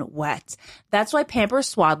skin wet. That's why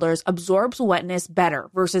Pampers Swaddlers absorbs wetness better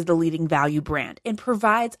versus the leading value brand and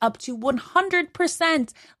provides up to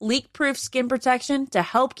 100% leak-proof skin protection to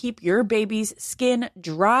help keep your baby's skin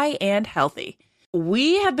dry and healthy.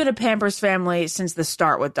 We have been a Pampers family since the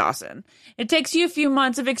start with Dawson. It takes you a few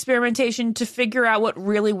months of experimentation to figure out what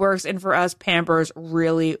really works, and for us, Pampers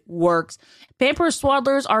really works. Pampers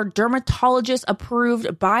Swaddlers are dermatologist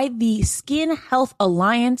approved by the Skin Health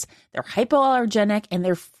Alliance. They're hypoallergenic and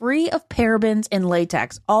they're free of parabens and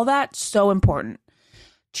latex. All that so important.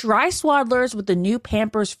 Try Swaddlers with the new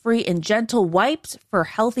Pampers Free and Gentle wipes for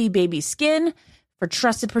healthy baby skin. For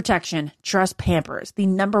trusted protection, trust Pampers, the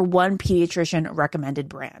 #1 pediatrician recommended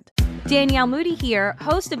brand. Danielle Moody here,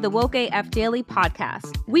 host of the Woke AF Daily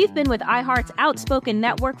podcast. We've been with iHeart's Outspoken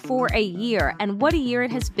Network for a year, and what a year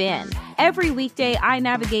it has been. Every weekday, I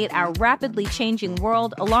navigate our rapidly changing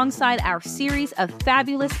world alongside our series of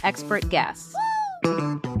fabulous expert guests.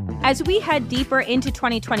 As we head deeper into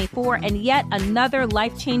 2024 and yet another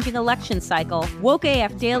life-changing election cycle, Woke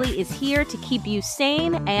AF Daily is here to keep you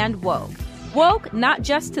sane and woke. Woke not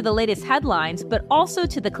just to the latest headlines, but also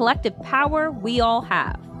to the collective power we all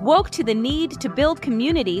have. Woke to the need to build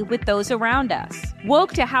community with those around us.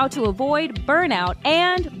 Woke to how to avoid burnout,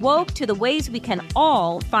 and woke to the ways we can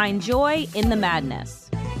all find joy in the madness.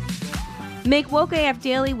 Make Woke AF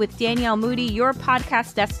Daily with Danielle Moody your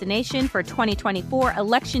podcast destination for 2024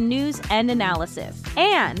 election news and analysis.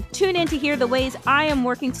 And tune in to hear the ways I am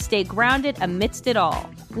working to stay grounded amidst it all.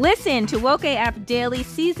 Listen to Woke AF Daily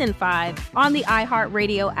Season 5 on the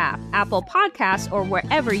iHeartRadio app, Apple Podcasts, or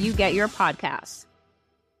wherever you get your podcasts.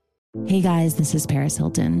 Hey guys, this is Paris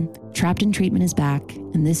Hilton. Trapped in Treatment is back,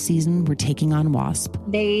 and this season we're taking on WASP.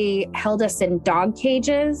 They held us in dog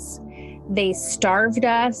cages. They starved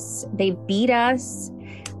us. They beat us.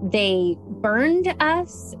 They burned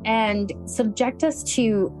us and subject us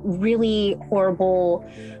to really horrible,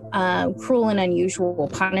 cruel and unusual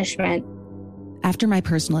punishment. After my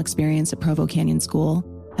personal experience at Provo Canyon School,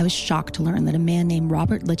 I was shocked to learn that a man named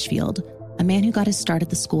Robert Litchfield, a man who got his start at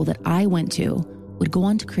the school that I went to, would go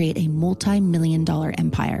on to create a multi-million-dollar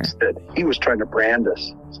empire. He was trying to brand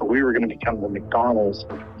us, so we were going to become the McDonald's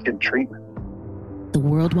of kid treatment. The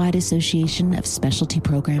Worldwide Association of Specialty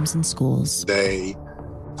Programs in Schools. They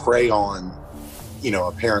prey on,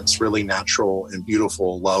 a parent's really natural and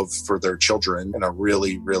beautiful love for their children in a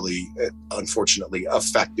really, really, unfortunately,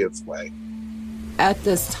 effective way. At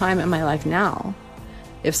this time in my life now,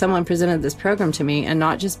 if someone presented this program to me, and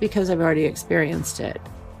not just because I've already experienced it,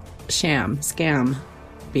 sham, scam,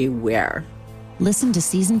 beware. Listen to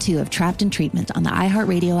Season 2 of Trapped in Treatment on the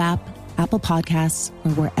iHeartRadio app, Apple Podcasts,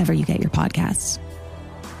 or wherever you get your podcasts.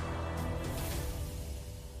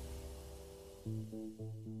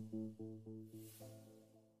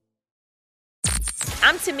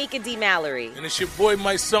 I'm Tamika D. Mallory. And it's your boy,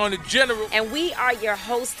 my son, the General. And we are your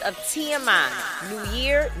hosts of TMI. New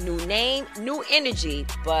year, new name, new energy,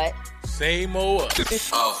 but same old us.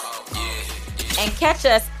 Oh, yeah. And catch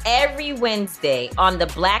us every Wednesday on the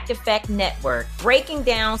Black Effect Network, breaking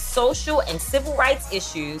down social and civil rights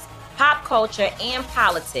issues, pop culture, and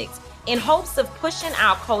politics in hopes of pushing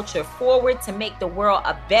our culture forward to make the world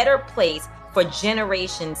a better place for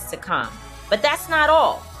generations to come. But that's not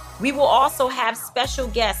all. We will also have special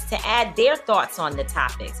guests to add their thoughts on the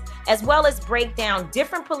topics, as well as break down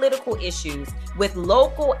different political issues with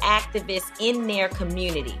local activists in their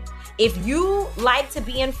community. If you like to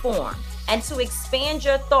be informed and to expand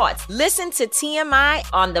your thoughts, listen to TMI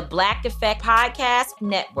on the Black Effect Podcast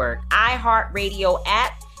Network, iHeartRadio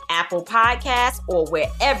app, Apple Podcasts, or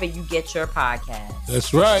wherever you get your podcasts.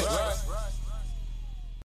 That's right.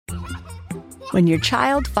 When your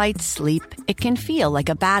child fights sleep, it can feel like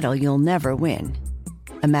a battle you'll never win.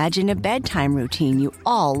 Imagine a bedtime routine you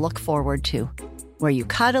all look forward to, where you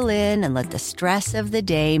cuddle in and let the stress of the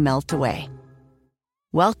day melt away.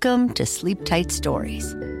 Welcome to Sleep Tight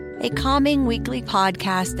Stories, a calming weekly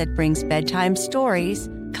podcast that brings bedtime stories,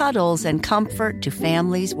 cuddles, and comfort to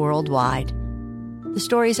families worldwide. The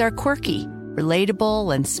stories are quirky,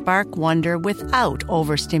 relatable, and spark wonder without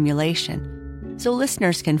overstimulation, so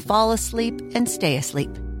listeners can fall asleep and stay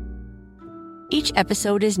asleep. Each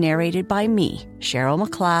episode is narrated by me, Cheryl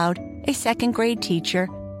McLeod, a second-grade teacher,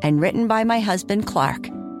 and written by my husband, Clark,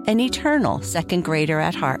 an eternal second grader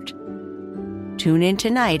at heart. Tune in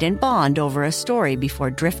tonight and bond over a story before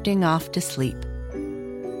drifting off to sleep.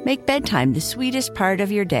 Make bedtime the sweetest part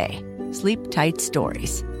of your day. Sleep Tight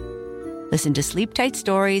Stories. Listen to Sleep Tight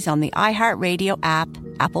Stories on the iHeartRadio app,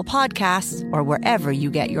 Apple Podcasts, or wherever you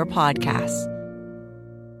get your podcasts.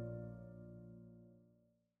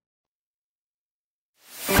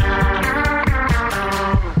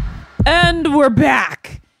 And we're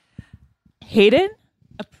back. Hayden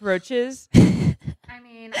approaches.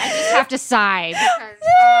 I just have to sigh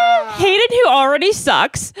because Hayden, who already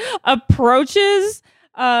sucks, approaches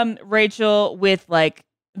Rachel with like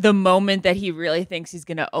the moment that he really thinks he's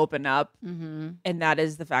going to open up. Mm-hmm. And that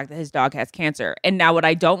is the fact that his dog has cancer. And now what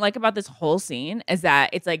I don't like about this whole scene is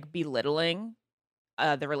that it's like belittling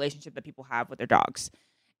the relationship that people have with their dogs.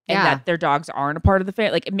 And that their dogs aren't a part of the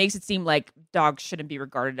family. Like, it makes it seem like dogs shouldn't be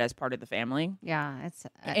regarded as part of the family. Yeah, it's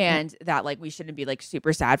and that like we shouldn't be like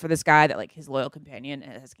super sad for this guy that like his loyal companion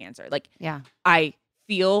has cancer. Like, yeah, I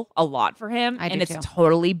feel a lot for him, and it's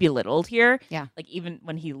totally belittled here. Yeah, like even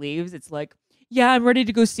when he leaves, it's like, yeah, I'm ready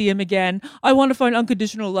to go see him again. I want to find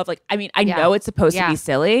unconditional love. Like, I mean, I know it's supposed to be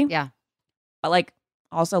silly. Yeah, but like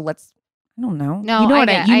also let's. I don't know. No, you know what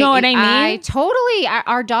I mean? I totally.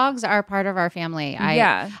 Our dogs are part of our family.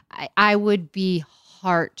 I would be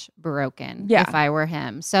heartbroken if I were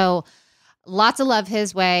him. So lots of love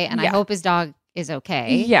his way, and I hope his dog is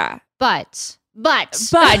okay. Yeah, but at the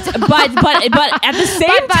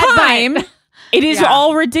same time, it is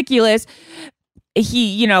all ridiculous.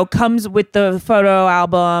 he, comes with the photo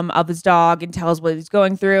album of his dog and tells what he's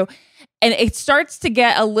going through. And it starts to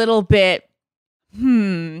get a little bit,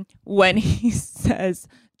 when he says,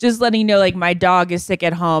 just letting you know, like, my dog is sick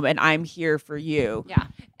at home and I'm here for you. Yeah.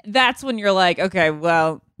 That's when you're like, okay,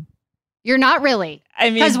 well. You're not really. I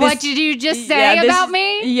mean, because what did you just say about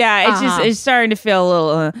me? Yeah, it's starting to feel a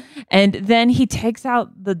little. And then he takes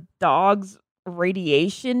out the dog's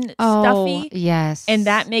radiation stuffy. Yes. And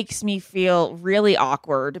that makes me feel really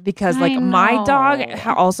awkward because, like, I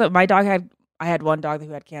had one dog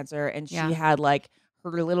who had cancer and she had, like,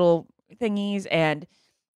 her little thingies and.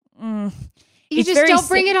 You just don't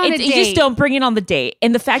bring it on a date. You just don't bring it on the date.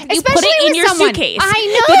 And the fact that you put Especially it in with your someone. suitcase.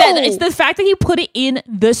 I know. It's the fact that he put it in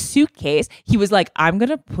the suitcase. He was like, I'm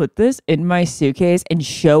going to put this in my suitcase and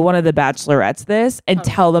show one of the bachelorettes this and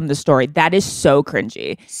tell them the story. That is so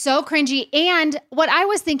cringy. So cringy. And what I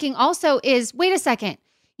was thinking also is, wait a second.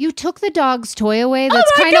 You took the dog's toy away.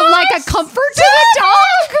 That's kind of like a comfort to the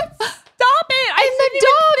dog. Stop it. And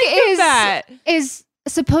the dog is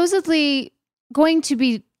supposedly going to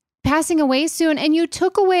be passing away soon, and you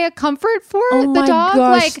took away a comfort for the dog.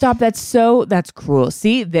 Gosh, stop! That's cruel.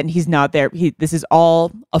 See, then he's not there. This is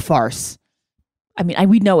all a farce. I mean,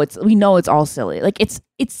 we know it's all silly. Like it's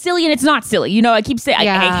silly and it's not silly. I keep saying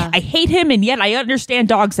I hate him, and yet I understand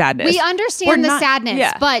dog sadness. We understand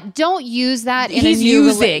sadness, but don't use that in He's a new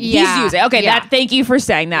using. He's using. Okay, thank you for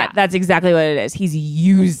saying that. Yeah. That's exactly what it is. He's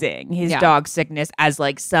using his dog sickness as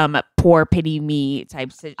like some poor pity me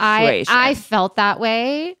type situation. I felt that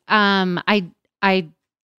way. I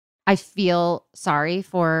feel sorry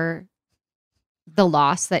for the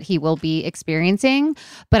loss that he will be experiencing,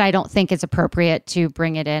 but I don't think it's appropriate to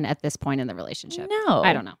bring it in at this point in the relationship. No,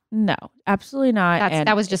 I don't know. No, absolutely not.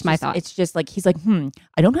 That was just my thought. It's just like, he's like,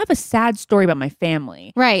 I don't have a sad story about my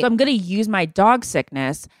family. Right. So I'm going to use my dog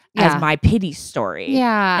sickness as my pity story.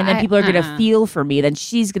 Yeah. And then people are going to feel for me. Then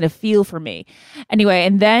she's going to feel for me. Anyway,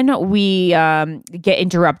 and then we get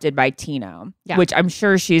interrupted by Tino, which I'm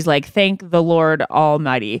sure she's like, thank the Lord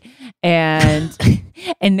Almighty. And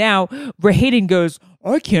and now Hayden goes,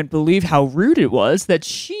 I can't believe how rude it was that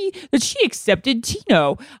she accepted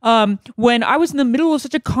Tino when I was in the middle of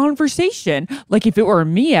such a conversation. Like, if it were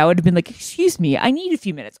me, I would have been like, excuse me, I need a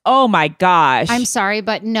few minutes. Oh my gosh. I'm sorry,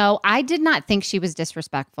 but no, I did not think she was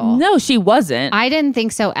disrespectful. No, she wasn't. I didn't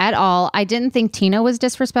think so at all. I didn't think Tino was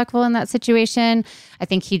disrespectful in that situation. I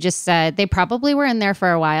think he just said they probably were in there for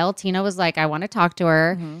a while. Tino was like, I want to talk to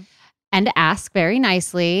her. And ask very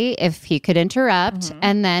nicely if he could interrupt.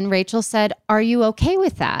 And then Rachel said, are you okay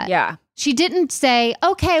with that? Yeah. She didn't say,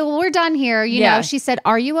 okay, well, we're done here. You know, she said,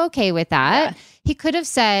 are you okay with that? Yeah. He could have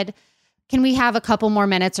said, can we have a couple more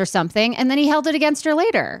minutes or something? And then he held it against her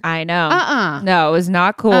later. I know. No, it was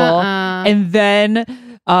not cool. And then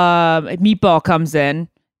Meatball comes in.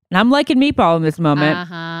 And I'm liking Meatball in this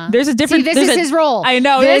moment. There's a different... See, this is his role. I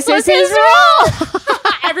know. This is his role.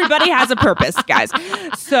 Everybody has a purpose, guys.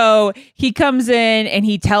 So he comes in and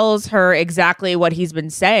he tells her exactly what he's been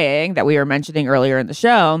saying that we were mentioning earlier in the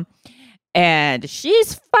show. And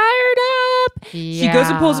she's fired up. Yeah. She goes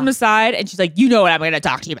and pulls him aside and she's like, you know what I'm going to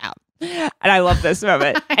talk to you about. And I love this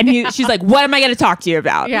moment. And she's like, what am I going to talk to you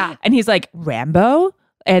about? Yeah. And he's like, Rambo?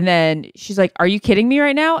 And then she's like, are you kidding me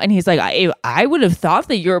right now? And he's like, I would have thought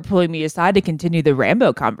that you were pulling me aside to continue the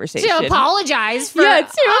Rambo conversation. To apologize for... taking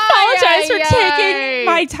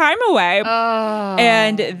my time away. Oh.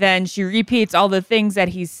 And then she repeats all the things that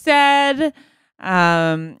he said.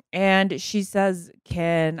 And she says,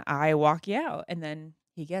 can I walk you out? And then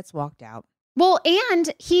he gets walked out. Well,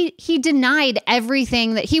 and he denied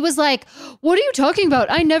everything that he was like, what are you talking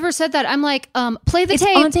about? I never said that. I'm like, play the tape.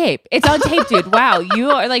 It's on tape. It's on tape, dude. Wow.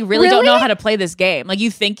 You are like really don't know how to play this game. Like,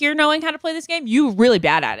 you think you're knowing how to play this game? You're really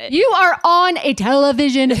bad at it. You are on a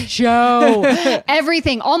television show.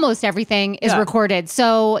 Almost everything is recorded.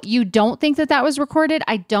 So you don't think that was recorded?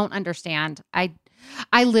 I don't understand.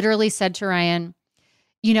 I literally said to Ryan,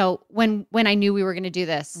 you know, when I knew we were going to do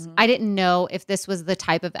this, I didn't know if this was the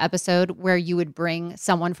type of episode where you would bring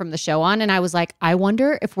someone from the show on. And I was like, I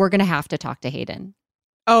wonder if we're going to have to talk to Hayden.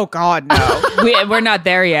 Oh, God, no. We're not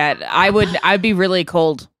there yet. I'd be really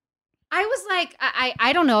cold. I was like,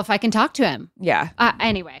 I don't know if I can talk to him. Yeah.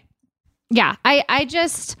 Anyway. Yeah. I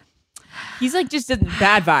just... He's like just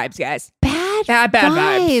bad vibes, guys. Bad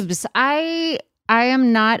vibes. I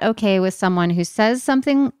am not okay with someone who says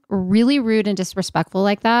something really rude and disrespectful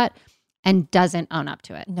like that and doesn't own up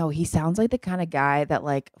to it. No, he sounds like the kind of guy that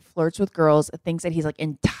like flirts with girls, thinks that he's like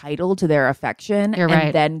entitled to their affection, You're right.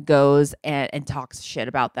 And then goes and talks shit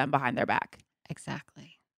about them behind their back.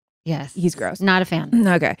 Exactly. Yes. He's gross. Not a fan.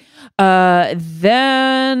 Okay.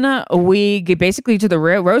 Then we get basically to the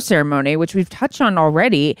rose ceremony, which we've touched on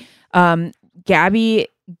already. Gabby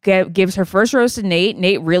gives her first rose to Nate.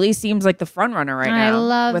 Nate really seems like the front runner right now. I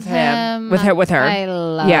love with him. With her. I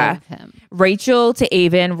love him. Rachel to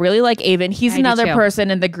Avon. Really like Avon. He's I do another too.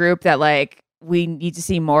 person in the group that like we need to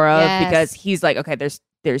see more of because he's like, okay, there's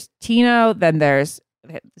Tino, then there's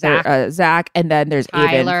Zach, and then there's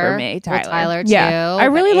Avon for me. Well, Tyler too. Yeah, I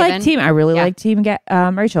really like Avon. team. I really like team.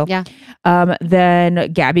 Rachel. Yeah.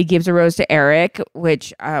 Then Gabby gives a rose to Eric,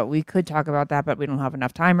 which we could talk about that, but we don't have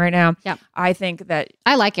enough time right now. Yeah. I think that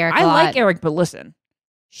I like Eric. I like Eric, but listen,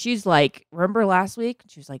 she's like, remember last week?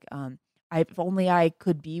 She was like, if only I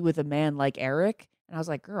could be with a man like Eric. And I was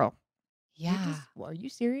like, girl, yeah. Are you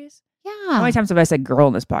serious? Yeah. How many times have I said girl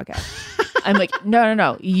in this podcast? I'm like,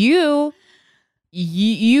 no.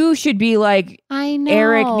 You should be like, I know.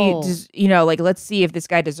 Eric needs, like, let's see if this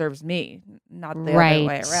guy deserves me, not the other way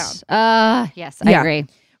around. Yes, I agree.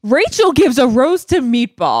 Rachel gives a rose to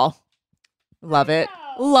Meatball. Love it.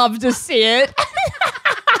 Love to see it.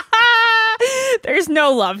 There's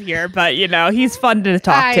no love here, but he's fun to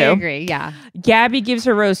talk to. I agree. Yeah. Gabby gives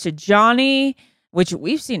her rose to Johnny, which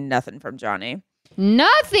we've seen nothing from Johnny.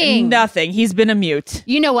 Nothing. He's been a mute.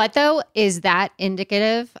 You know what though? Is that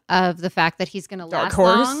indicative of the fact that he's going to last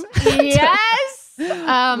horse? long? Yes.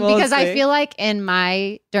 We'll because I see. feel like during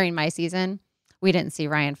my season, we didn't see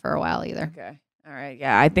Ryan for a while either. Okay. All right.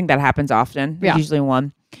 Yeah, I think that happens often. Yeah. There's usually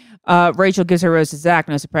one. Rachel gives her rose to Zach.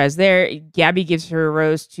 No surprise there. Gabby gives her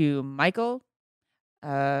rose to Michael.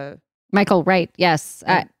 Michael, right? Yes,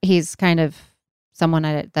 he's kind of someone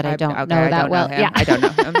that I don't know that well. Yeah, I don't know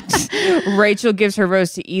him. Rachel gives her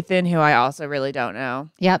rose to Ethan, who I also really don't know.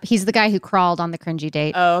 Yep, he's the guy who crawled on the cringy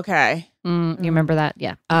date. Oh, okay. You remember that?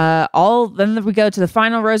 Yeah. Then we go to the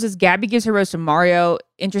final roses. Gabby gives her rose to Mario.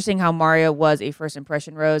 Interesting how Mario was a first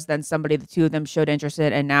impression rose. Then the two of them showed interest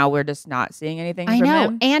in, and now we're just not seeing anything from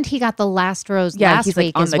him. And he got the last rose Yeah, last he's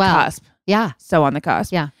week like on as the well. cusp. Yeah. So on the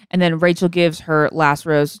cusp. Yeah. And then Rachel gives her last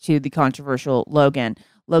rose to the controversial Logan.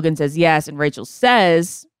 Logan says yes, and Rachel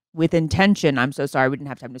says, with intention, I'm so sorry we didn't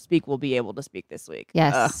have time to speak. We'll be able to speak this week.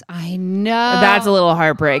 Yes, Ugh. I know. That's a little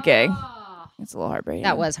heartbreaking. It's a little heartbreaking.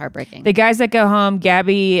 That was heartbreaking. The guys that go home,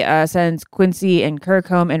 Gabby sends Quincy and Kirk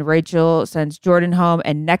home, and Rachel sends Jordan home.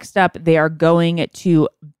 And next up, they are going to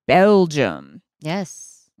Belgium.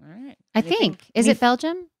 Yes. All right. I think. Is it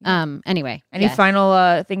Belgium? Anyway. Any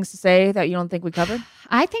final things to say that you don't think we covered?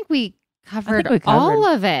 I think we covered all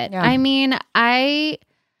of it. Yeah. I mean, I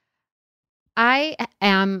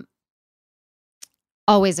am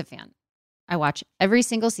always a fan. I watch every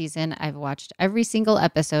single season. I've watched every single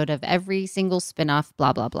episode of every single spinoff,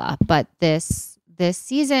 blah, blah, blah. But this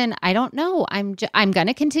season, I don't know. I'm going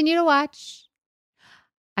to continue to watch.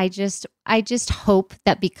 I just hope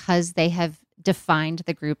that because they have defined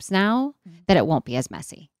the groups now, that it won't be as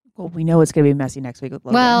messy. Well, we know it's going to be messy next week with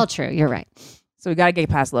Logan. Well, true. You're right. So we got to get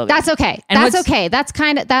past Logan. That's okay. And That's okay.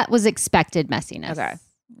 That was expected messiness. Okay.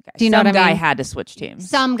 Do you know what I mean? Some guy had to switch teams.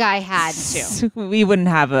 Some guy had to. We wouldn't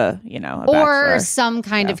have a or bachelor. some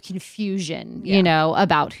kind of confusion,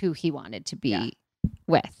 about who he wanted to be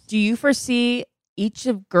with. Do you foresee each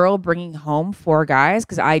girl bringing home 4 guys?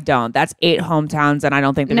 Because I don't. That's 8 hometowns, and I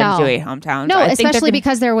don't think they're going to do 8 hometowns. No, I think especially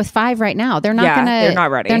because they're with 5 right now. They're not gonna. They're not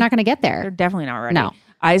ready. They're not gonna get there. They're definitely not ready. No.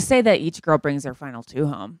 I say that each girl brings their final 2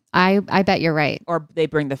 home. I bet you're right. Or they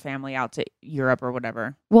bring the family out to Europe or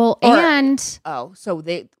whatever. Well, wait. How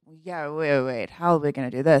are we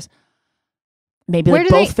going to do this? Maybe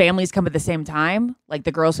both families come at the same time, like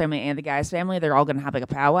the girl's family and the guy's family. They're all going to have like a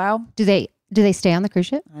powwow. Do they stay on the cruise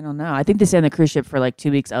ship? I don't know. I think they stay on the cruise ship for like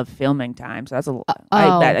 2 weeks of filming time. So that's a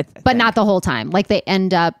but not the whole time. Like they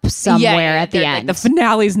end up somewhere at the end. Like the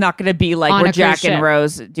finale's not going to be like On where a cruise Jack and ship.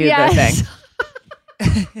 Rose do their thing.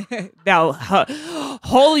 Now,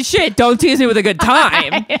 holy shit, don't tease me with a good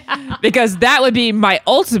time. Because that would be my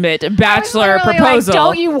ultimate bachelor proposal.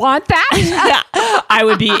 Don't you want that? I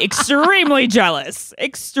would be extremely jealous.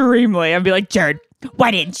 Extremely. I'd be like, Jared, why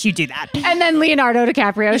didn't you do that? And then Leonardo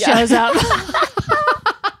DiCaprio shows up.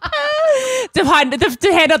 to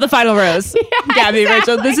hand out the final rose. Yeah, Gabby,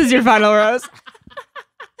 exactly. Rachel, this is your final rose.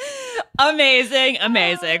 Amazing.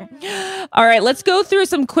 All right, let's go through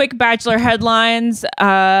some quick Bachelor headlines.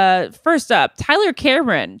 First up, Tyler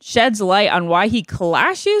Cameron sheds light on why he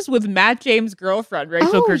clashes with Matt James' girlfriend,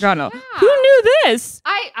 Rachel Kirkconnell. Yeah. Who knew to this?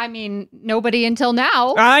 I mean, nobody until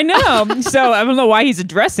now. I know. So I don't know why he's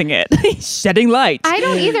addressing it. He's shedding light. I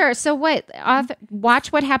don't either. So what?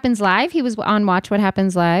 Watch What Happens Live. He was on Watch What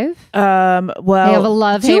Happens Live. Well, they have a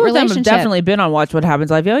love-hate relationship. Them have definitely been on Watch What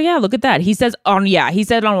Happens Live. Oh yeah, look at that. He said on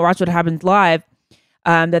Watch What Happens Live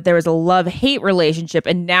that there was a love-hate relationship,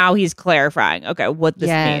 and now he's clarifying. Okay, what this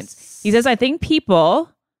means. He says, I think people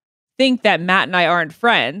think that Matt and I aren't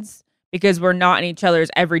friends because we're not in each other's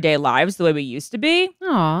everyday lives the way we used to be.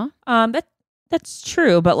 Aw. That's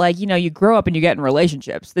true, but like, you grow up and you get in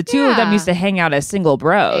relationships. The two of them used to hang out as single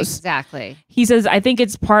bros. Exactly. He says, I think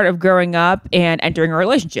it's part of growing up and entering a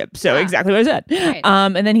relationship. So exactly what I said. Right.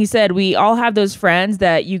 And then he said, we all have those friends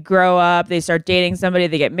that you grow up, they start dating somebody,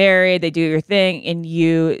 they get married, they do your thing, and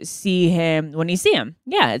you see him when you see him.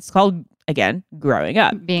 Yeah, it's called, again, growing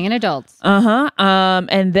up. Being an adult.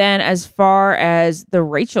 And then as far as the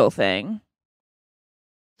Rachel thing,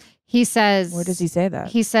 he says, where does he say that?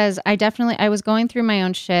 He says, I was going through my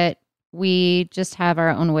own shit. We just have our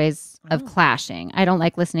own ways of clashing. I don't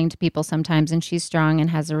like listening to people sometimes, and she's strong and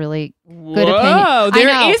has a really good opinion.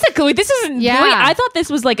 There is a this isn't. Yeah. Wait, I thought this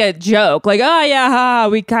was like a joke. Like, oh yeah,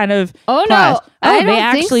 we kind of. Oh clash. no, I don't they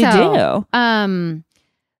actually think so. do.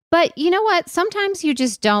 But you know what? Sometimes you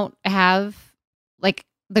just don't have like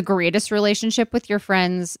the greatest relationship with your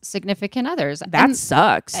friends' significant others. That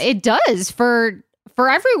sucks. It does for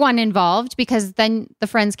everyone involved, because then the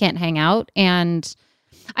friends can't hang out. And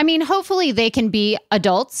I mean, hopefully they can be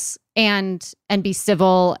adults and be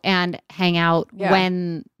civil and hang out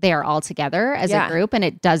when they are all together as a group, and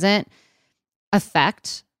it doesn't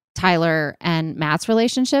affect Tyler and Matt's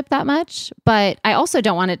relationship that much. But I also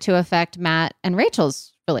don't want it to affect Matt and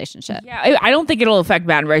Rachel's relationship. Yeah, I don't think it'll affect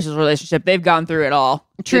Matt and Rachel's relationship. They've gone through it all.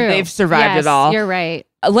 True. They've survived it all. You're right.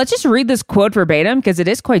 Let's just read this quote verbatim because it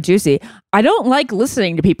is quite juicy. I don't like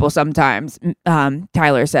listening to people sometimes,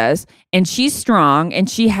 Tyler says. And she's strong and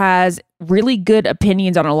she has really good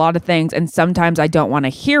opinions on a lot of things. And sometimes I don't want to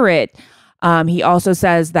hear it. He also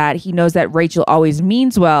says that he knows that Rachel always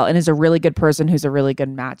means well and is a really good person who's a really good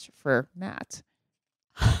match for Matt.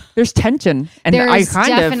 There's tension. And There's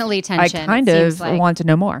definitely tension. I kind of want to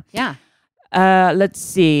know more. Yeah. Let's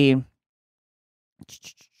see.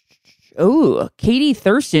 Oh, Katie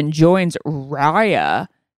Thurston joins Raya.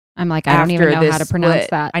 I'm like, I don't even know how to pronounce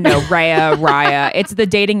that. I know, Raya. It's the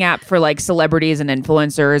dating app for like celebrities and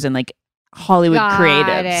influencers and like Hollywood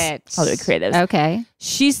creatives. Okay.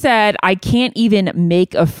 She said, I can't even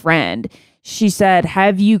make a friend. She said,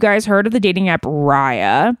 have you guys heard of the dating app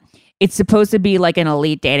Raya? It's supposed to be like an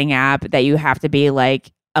elite dating app that you have to be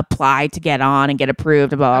like apply to get on and get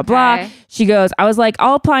approved, blah, blah, blah. She goes, I was like,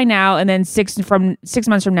 I'll apply now. And then 6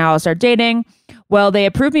 months from now, I'll start dating. Well, they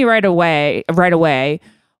approved me right away.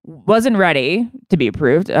 Wasn't ready to be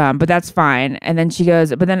approved, but that's fine. And then she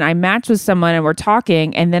goes, but then I match with someone and we're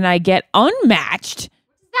talking and then I get unmatched.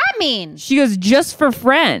 What does that mean? She goes, just for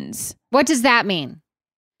friends. What does that mean?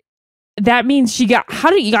 That means you got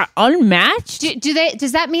unmatched?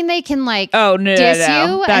 Does that mean they can like diss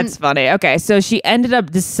you? That's funny. Okay, so she ended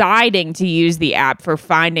up deciding to use the app for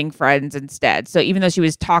finding friends instead. So even though she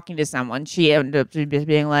was talking to someone, she ended up just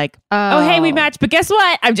being like, oh hey, we matched, but guess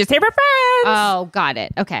what? I'm just here for friends. Oh, got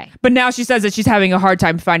it. Okay. But now she says that she's having a hard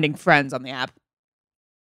time finding friends on the app.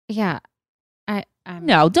 Yeah. You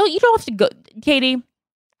don't have to go, Katie.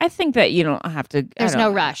 I think that you don't have to. There's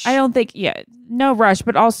no rush. I don't think, no rush.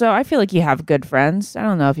 But also, I feel like you have good friends. I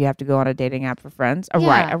don't know if you have to go on a dating app for friends. A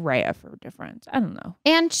Raya for friends. I don't know.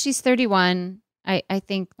 And she's 31. I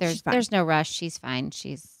think there's no rush. She's fine.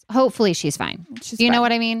 Hopefully she's fine. You know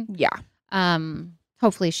what I mean? Yeah.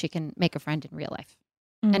 Hopefully she can make a friend in real life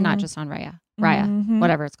and not just on Raya,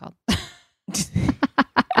 whatever it's called.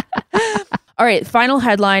 All right, final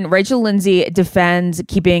headline. Rachel Lindsay defends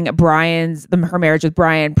keeping her marriage with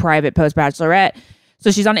Brian private post-Bachelorette.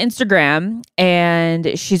 So she's on Instagram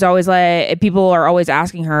and she's always like, people are always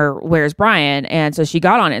asking her, where's Brian? And so she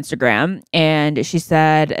got on Instagram and she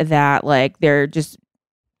said that like they're just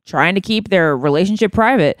trying to keep their relationship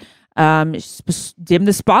private, dim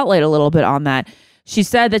the spotlight a little bit on that. She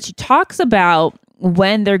said that she talks about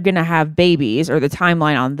when they're going to have babies or the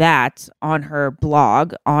timeline on that on her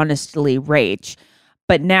blog, Honestly Rach.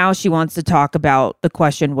 But now she wants to talk about the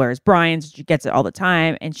question, where's Brian? She gets it all the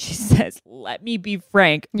time. And she says, let me be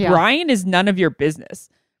frank. Yeah. Brian is none of your business.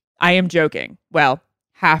 I am joking. Well,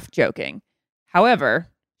 half joking. However,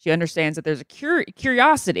 she understands that there's a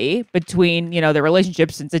curiosity between, the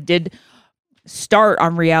relationship since it did start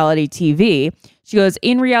on reality TV. She goes,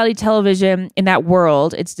 in reality television, in that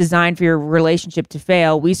world, it's designed for your relationship to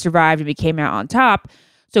fail. We survived and we came out on top.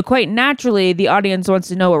 So quite naturally, the audience wants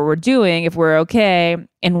to know what we're doing, if we're okay,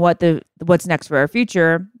 and what's next for our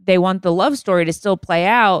future. They want the love story to still play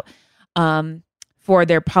out for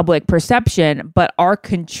their public perception, but our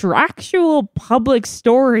contractual public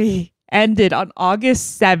story ended on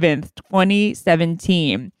August 7th,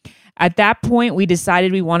 2017. At that point, we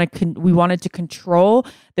decided we wanted to control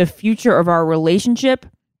the future of our relationship.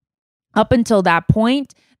 Up until that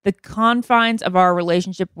point, the confines of our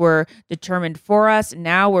relationship were determined for us.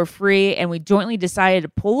 Now we're free, and we jointly decided to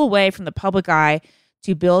pull away from the public eye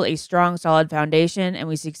to build a strong, solid foundation, and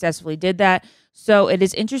we successfully did that. So it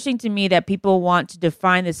is interesting to me that people want to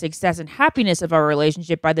define the success and happiness of our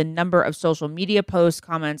relationship by the number of social media posts,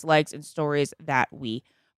 comments, likes, and stories that we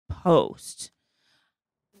post.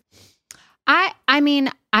 I mean,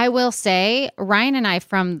 I will say Ryan and I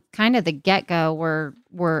from kind of the get-go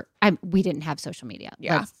we didn't have social media.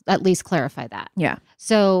 Yeah. Let's at least clarify that. Yeah.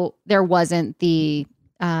 So there wasn't the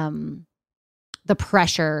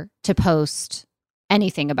pressure to post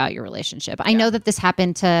anything about your relationship. I know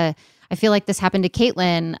that I feel like this happened to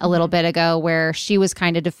Caitlin a little bit ago, where she was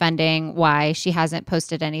kind of defending why she hasn't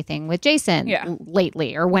posted anything with Jason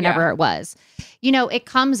lately or whenever it was. You know, it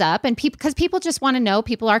comes up and because people just want to know,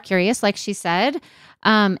 people are curious, like she said.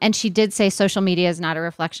 And she did say social media is not a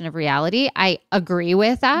reflection of reality. I agree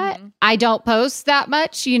with that. I don't post that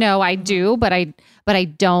much, I do, but I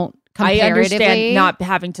don't comparatively. I understand not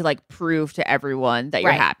having to prove to everyone that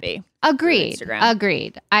you're happy. Agreed.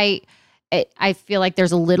 I feel like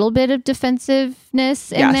there's a little bit of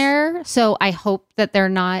defensiveness in there. So I hope that they're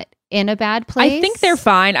not in a bad place. I think they're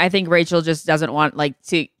fine. I think Rachel just doesn't want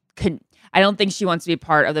I don't think she wants to be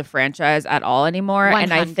part of the franchise at all anymore. 100%.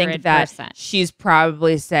 And I think that she's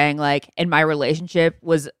probably saying and my relationship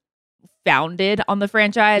was founded on the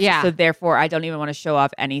franchise. Yeah. So therefore I don't even want to show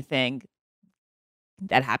off anything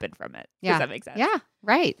that happened from it. Yeah. Does that make sense? Yeah.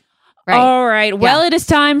 Right. All right. Well, it is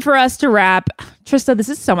time for us to wrap. Trista, this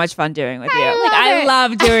is so much fun doing with you. I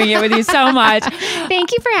love doing it with you so much.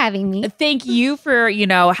 Thank you for having me. Thank you for,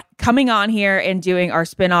 coming on here and doing our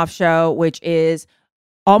spinoff show, which is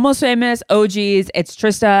Almost Famous OGs. It's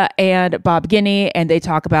Trista and Bob Guinea, and they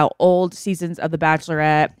talk about old seasons of The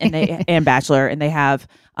Bachelorette and Bachelor, and they have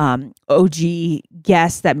OG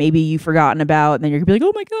guests that maybe you've forgotten about, and then you're gonna be like,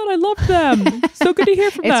 oh my God, I love them. So good to hear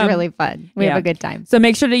from them. It's really fun. We have a good time. So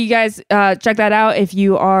make sure that you guys check that out if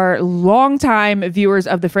you are longtime viewers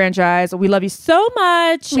of the franchise. We love you so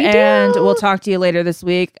much. And we'll talk to you later this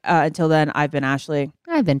week. Until then, I've been Ashley.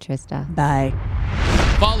 I've been Trista. Bye.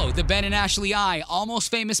 Follow the Ben and Ashley I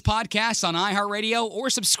Almost Famous podcast on iHeartRadio or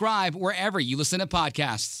subscribe wherever you listen to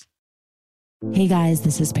podcasts. Hey guys,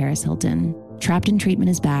 this is Paris Hilton. Trapped in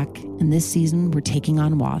Treatment is back, and this season we're taking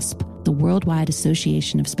on WASP, the Worldwide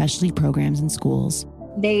Association of Specialty Programs in Schools.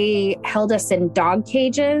 They held us in dog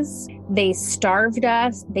cages. They starved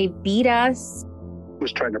us. They beat us.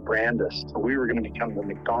 Was trying to brand us. So we were going to become the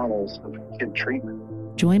McDonald's of kid treatment.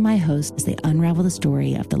 Join my hosts as they unravel the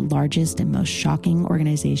story of the largest and most shocking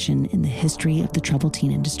organization in the history of the troubled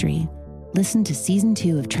teen industry. Listen to Season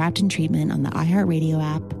 2 of Trapped in Treatment on the iHeartRadio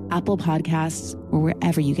app, Apple Podcasts, or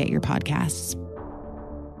wherever you get your podcasts.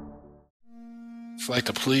 It's like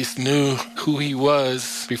the police knew who he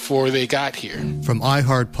was before they got here. From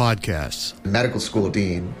iHeart Podcasts. The medical school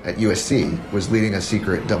dean at USC was leading a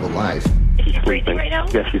secret double life. He's breathing right now?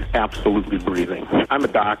 Yes, he's absolutely breathing. I'm a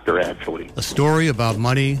doctor, actually. A story about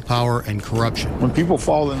money, power, and corruption. When people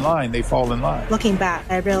fall in line, they fall in line. Looking back,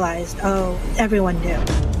 I realized, everyone knew.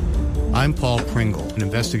 I'm Paul Pringle, an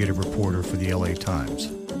investigative reporter for the LA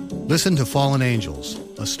Times. Listen to Fallen Angels,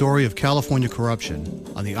 a story of California corruption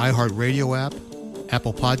on the iHeart Radio app,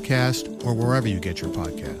 Apple Podcast, or wherever you get your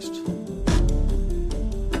podcasts.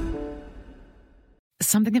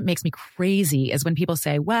 Something that makes me crazy is when people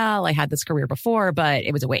say, well, I had this career before, but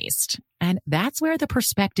it was a waste. And that's where the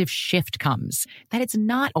perspective shift comes, that it's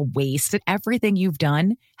not a waste, that everything you've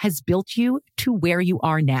done has built you to where you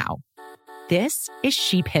are now. This is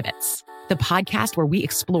She Pivots, the podcast where we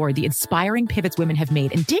explore the inspiring pivots women have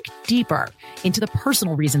made and dig deeper into the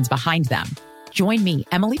personal reasons behind them. Join me,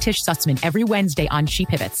 Emily Tish Sussman, every Wednesday on She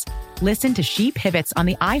Pivots. Listen to She Pivots on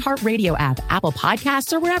the iHeartRadio app, Apple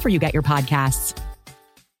Podcasts, or wherever you get your podcasts.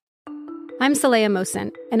 I'm Saleha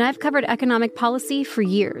Mohsen, and I've covered economic policy for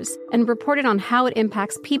years and reported on how it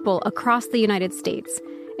impacts people across the United States.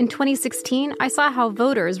 In 2016, I saw how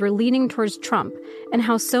voters were leaning towards Trump and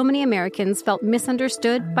how so many Americans felt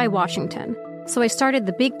misunderstood by Washington. So I started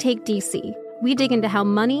The Big Take DC, we dig into how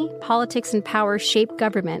money, politics, and power shape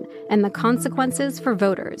government and the consequences for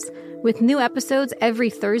voters. With new episodes every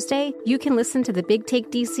Thursday, you can listen to The Big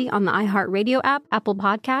Take DC on the iHeartRadio app, Apple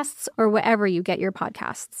Podcasts, or wherever you get your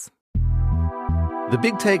podcasts. The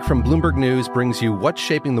Big Take from Bloomberg News brings you what's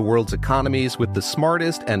shaping the world's economies with the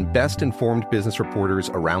smartest and best-informed business reporters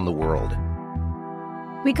around the world.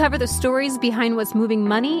 We cover the stories behind what's moving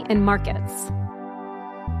money and markets,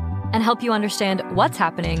 and help you understand what's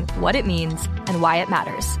happening, what it means, and why it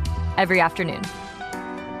matters every afternoon.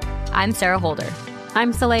 I'm Sarah Holder.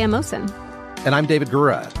 I'm Saleha Mohsin. And I'm David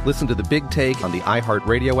Gura. Listen to The Big Take on the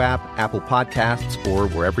iHeartRadio app, Apple Podcasts, or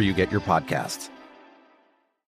wherever you get your podcasts.